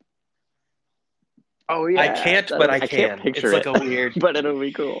exciting. Oh I yeah, can't, but I I can't can. It's picture like it, a weird. but it'll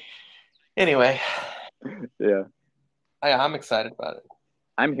be cool. Anyway, Yeah, I'm excited about it.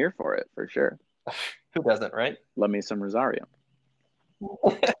 I'm here for it for sure. Who doesn't, right? Love me some Rosario.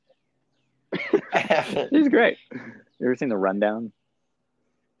 I haven't. He's great. You ever seen The Rundown?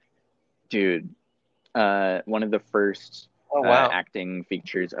 Dude, one of the first Oh wow. acting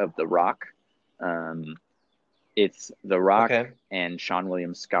features of The Rock. Um, it's The Rock Okay. and Sean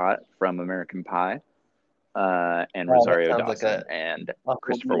William Scott from American Pie, and Wow, that Rosario sounds like Dawson and a whole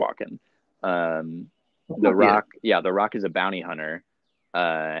Christopher deal. Walken. Um, A The whole deal. Rock, yeah, The Rock is a bounty hunter,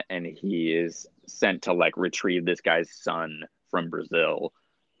 and he is sent to like retrieve this guy's son from Brazil.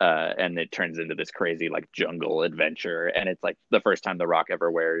 And it turns into this crazy like jungle adventure, and it's like the first time The Rock ever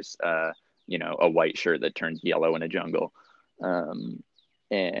wears, a white shirt that turns yellow in a jungle,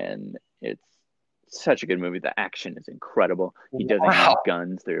 and it's such a good movie. The action is incredible. He doesn't use Wow,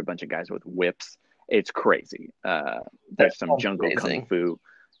 guns. There are a bunch of guys with whips. It's crazy. that There's some sounds jungle kung amazing. fu.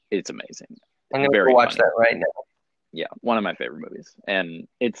 It's amazing. I'm gonna go Very watch funny. that right now. Yeah, one of my favorite movies. And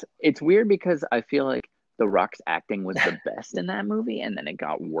it's weird because I feel like The Rock's acting was the best in that movie, and then it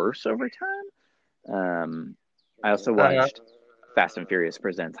got worse over time. I also Uh, watched Fast and Furious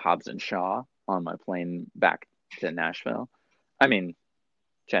Presents Hobbs and Shaw on my plane back to Nashville. I mean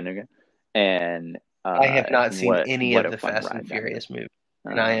Chattanooga, and I have not seen any what of a the fun Fast and ride that is. Furious movies,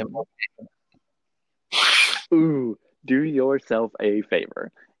 and I am. Ooh, do yourself a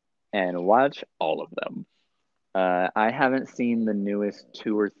favor and watch all of them. I haven't seen the newest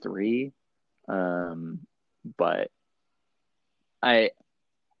two or three. Um, but I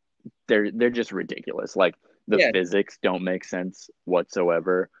they're just ridiculous. Like the Yeah. physics don't make sense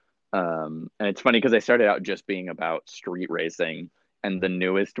whatsoever. And it's funny because they started out just being about street racing, and the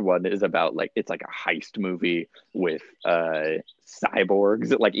newest one is about like it's like a heist movie with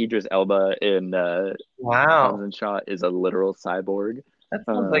cyborgs. Like Idris Elba in Hobbs Wow. and Shaw is a literal cyborg. That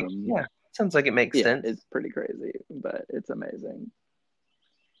sounds like, Um, yeah, sounds like it makes yeah, sense. it's pretty crazy, but it's amazing.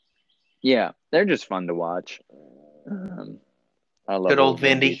 Yeah, they're just fun to watch. Um, I love Good old old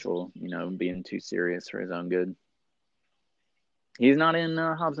Vin Vindy. Diesel, being too serious for his own good. He's not in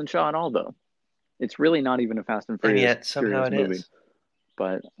Hobbs and Shaw at all, though. It's really not even a Fast and And Furious yet somehow Furious it movie, is.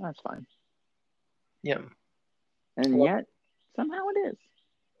 but that's fine. Yeah. And yet, somehow it is.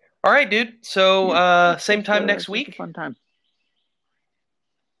 All right, dude. So Yeah, same time next it's just a week, fun time.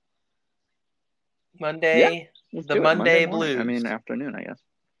 Yeah, Monday, let's the do it Monday Monday morning. I Blues. mean, afternoon, I guess.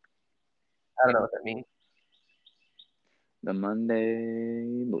 I don't know what that means. The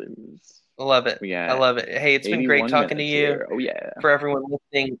Monday Blues. I love it. We I got love it. Hey, it's been great 81 talking to minutes you. here. Oh, yeah. For everyone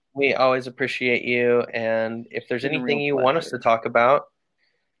listening, we always appreciate you. And if there's Been a anything real you want us to pleasure. talk about,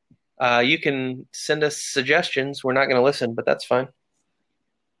 you can send us suggestions. We're not going to listen, but that's fine.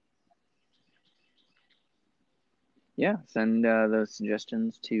 Yeah, send those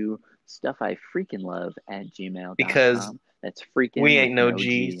suggestions to Because stuffifreakinlove@gmail.com. That's freaking we with ain't no no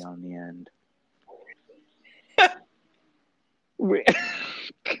G G's. on the end. And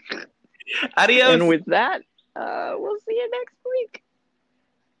Adios with that, we'll see you next week.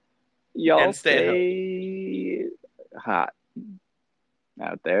 Y'all and stay at home. stay hot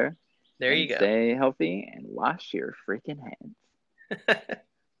out there There and you go. stay healthy and wash your freaking hands.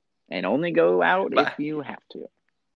 And only go out if Bye. you have to.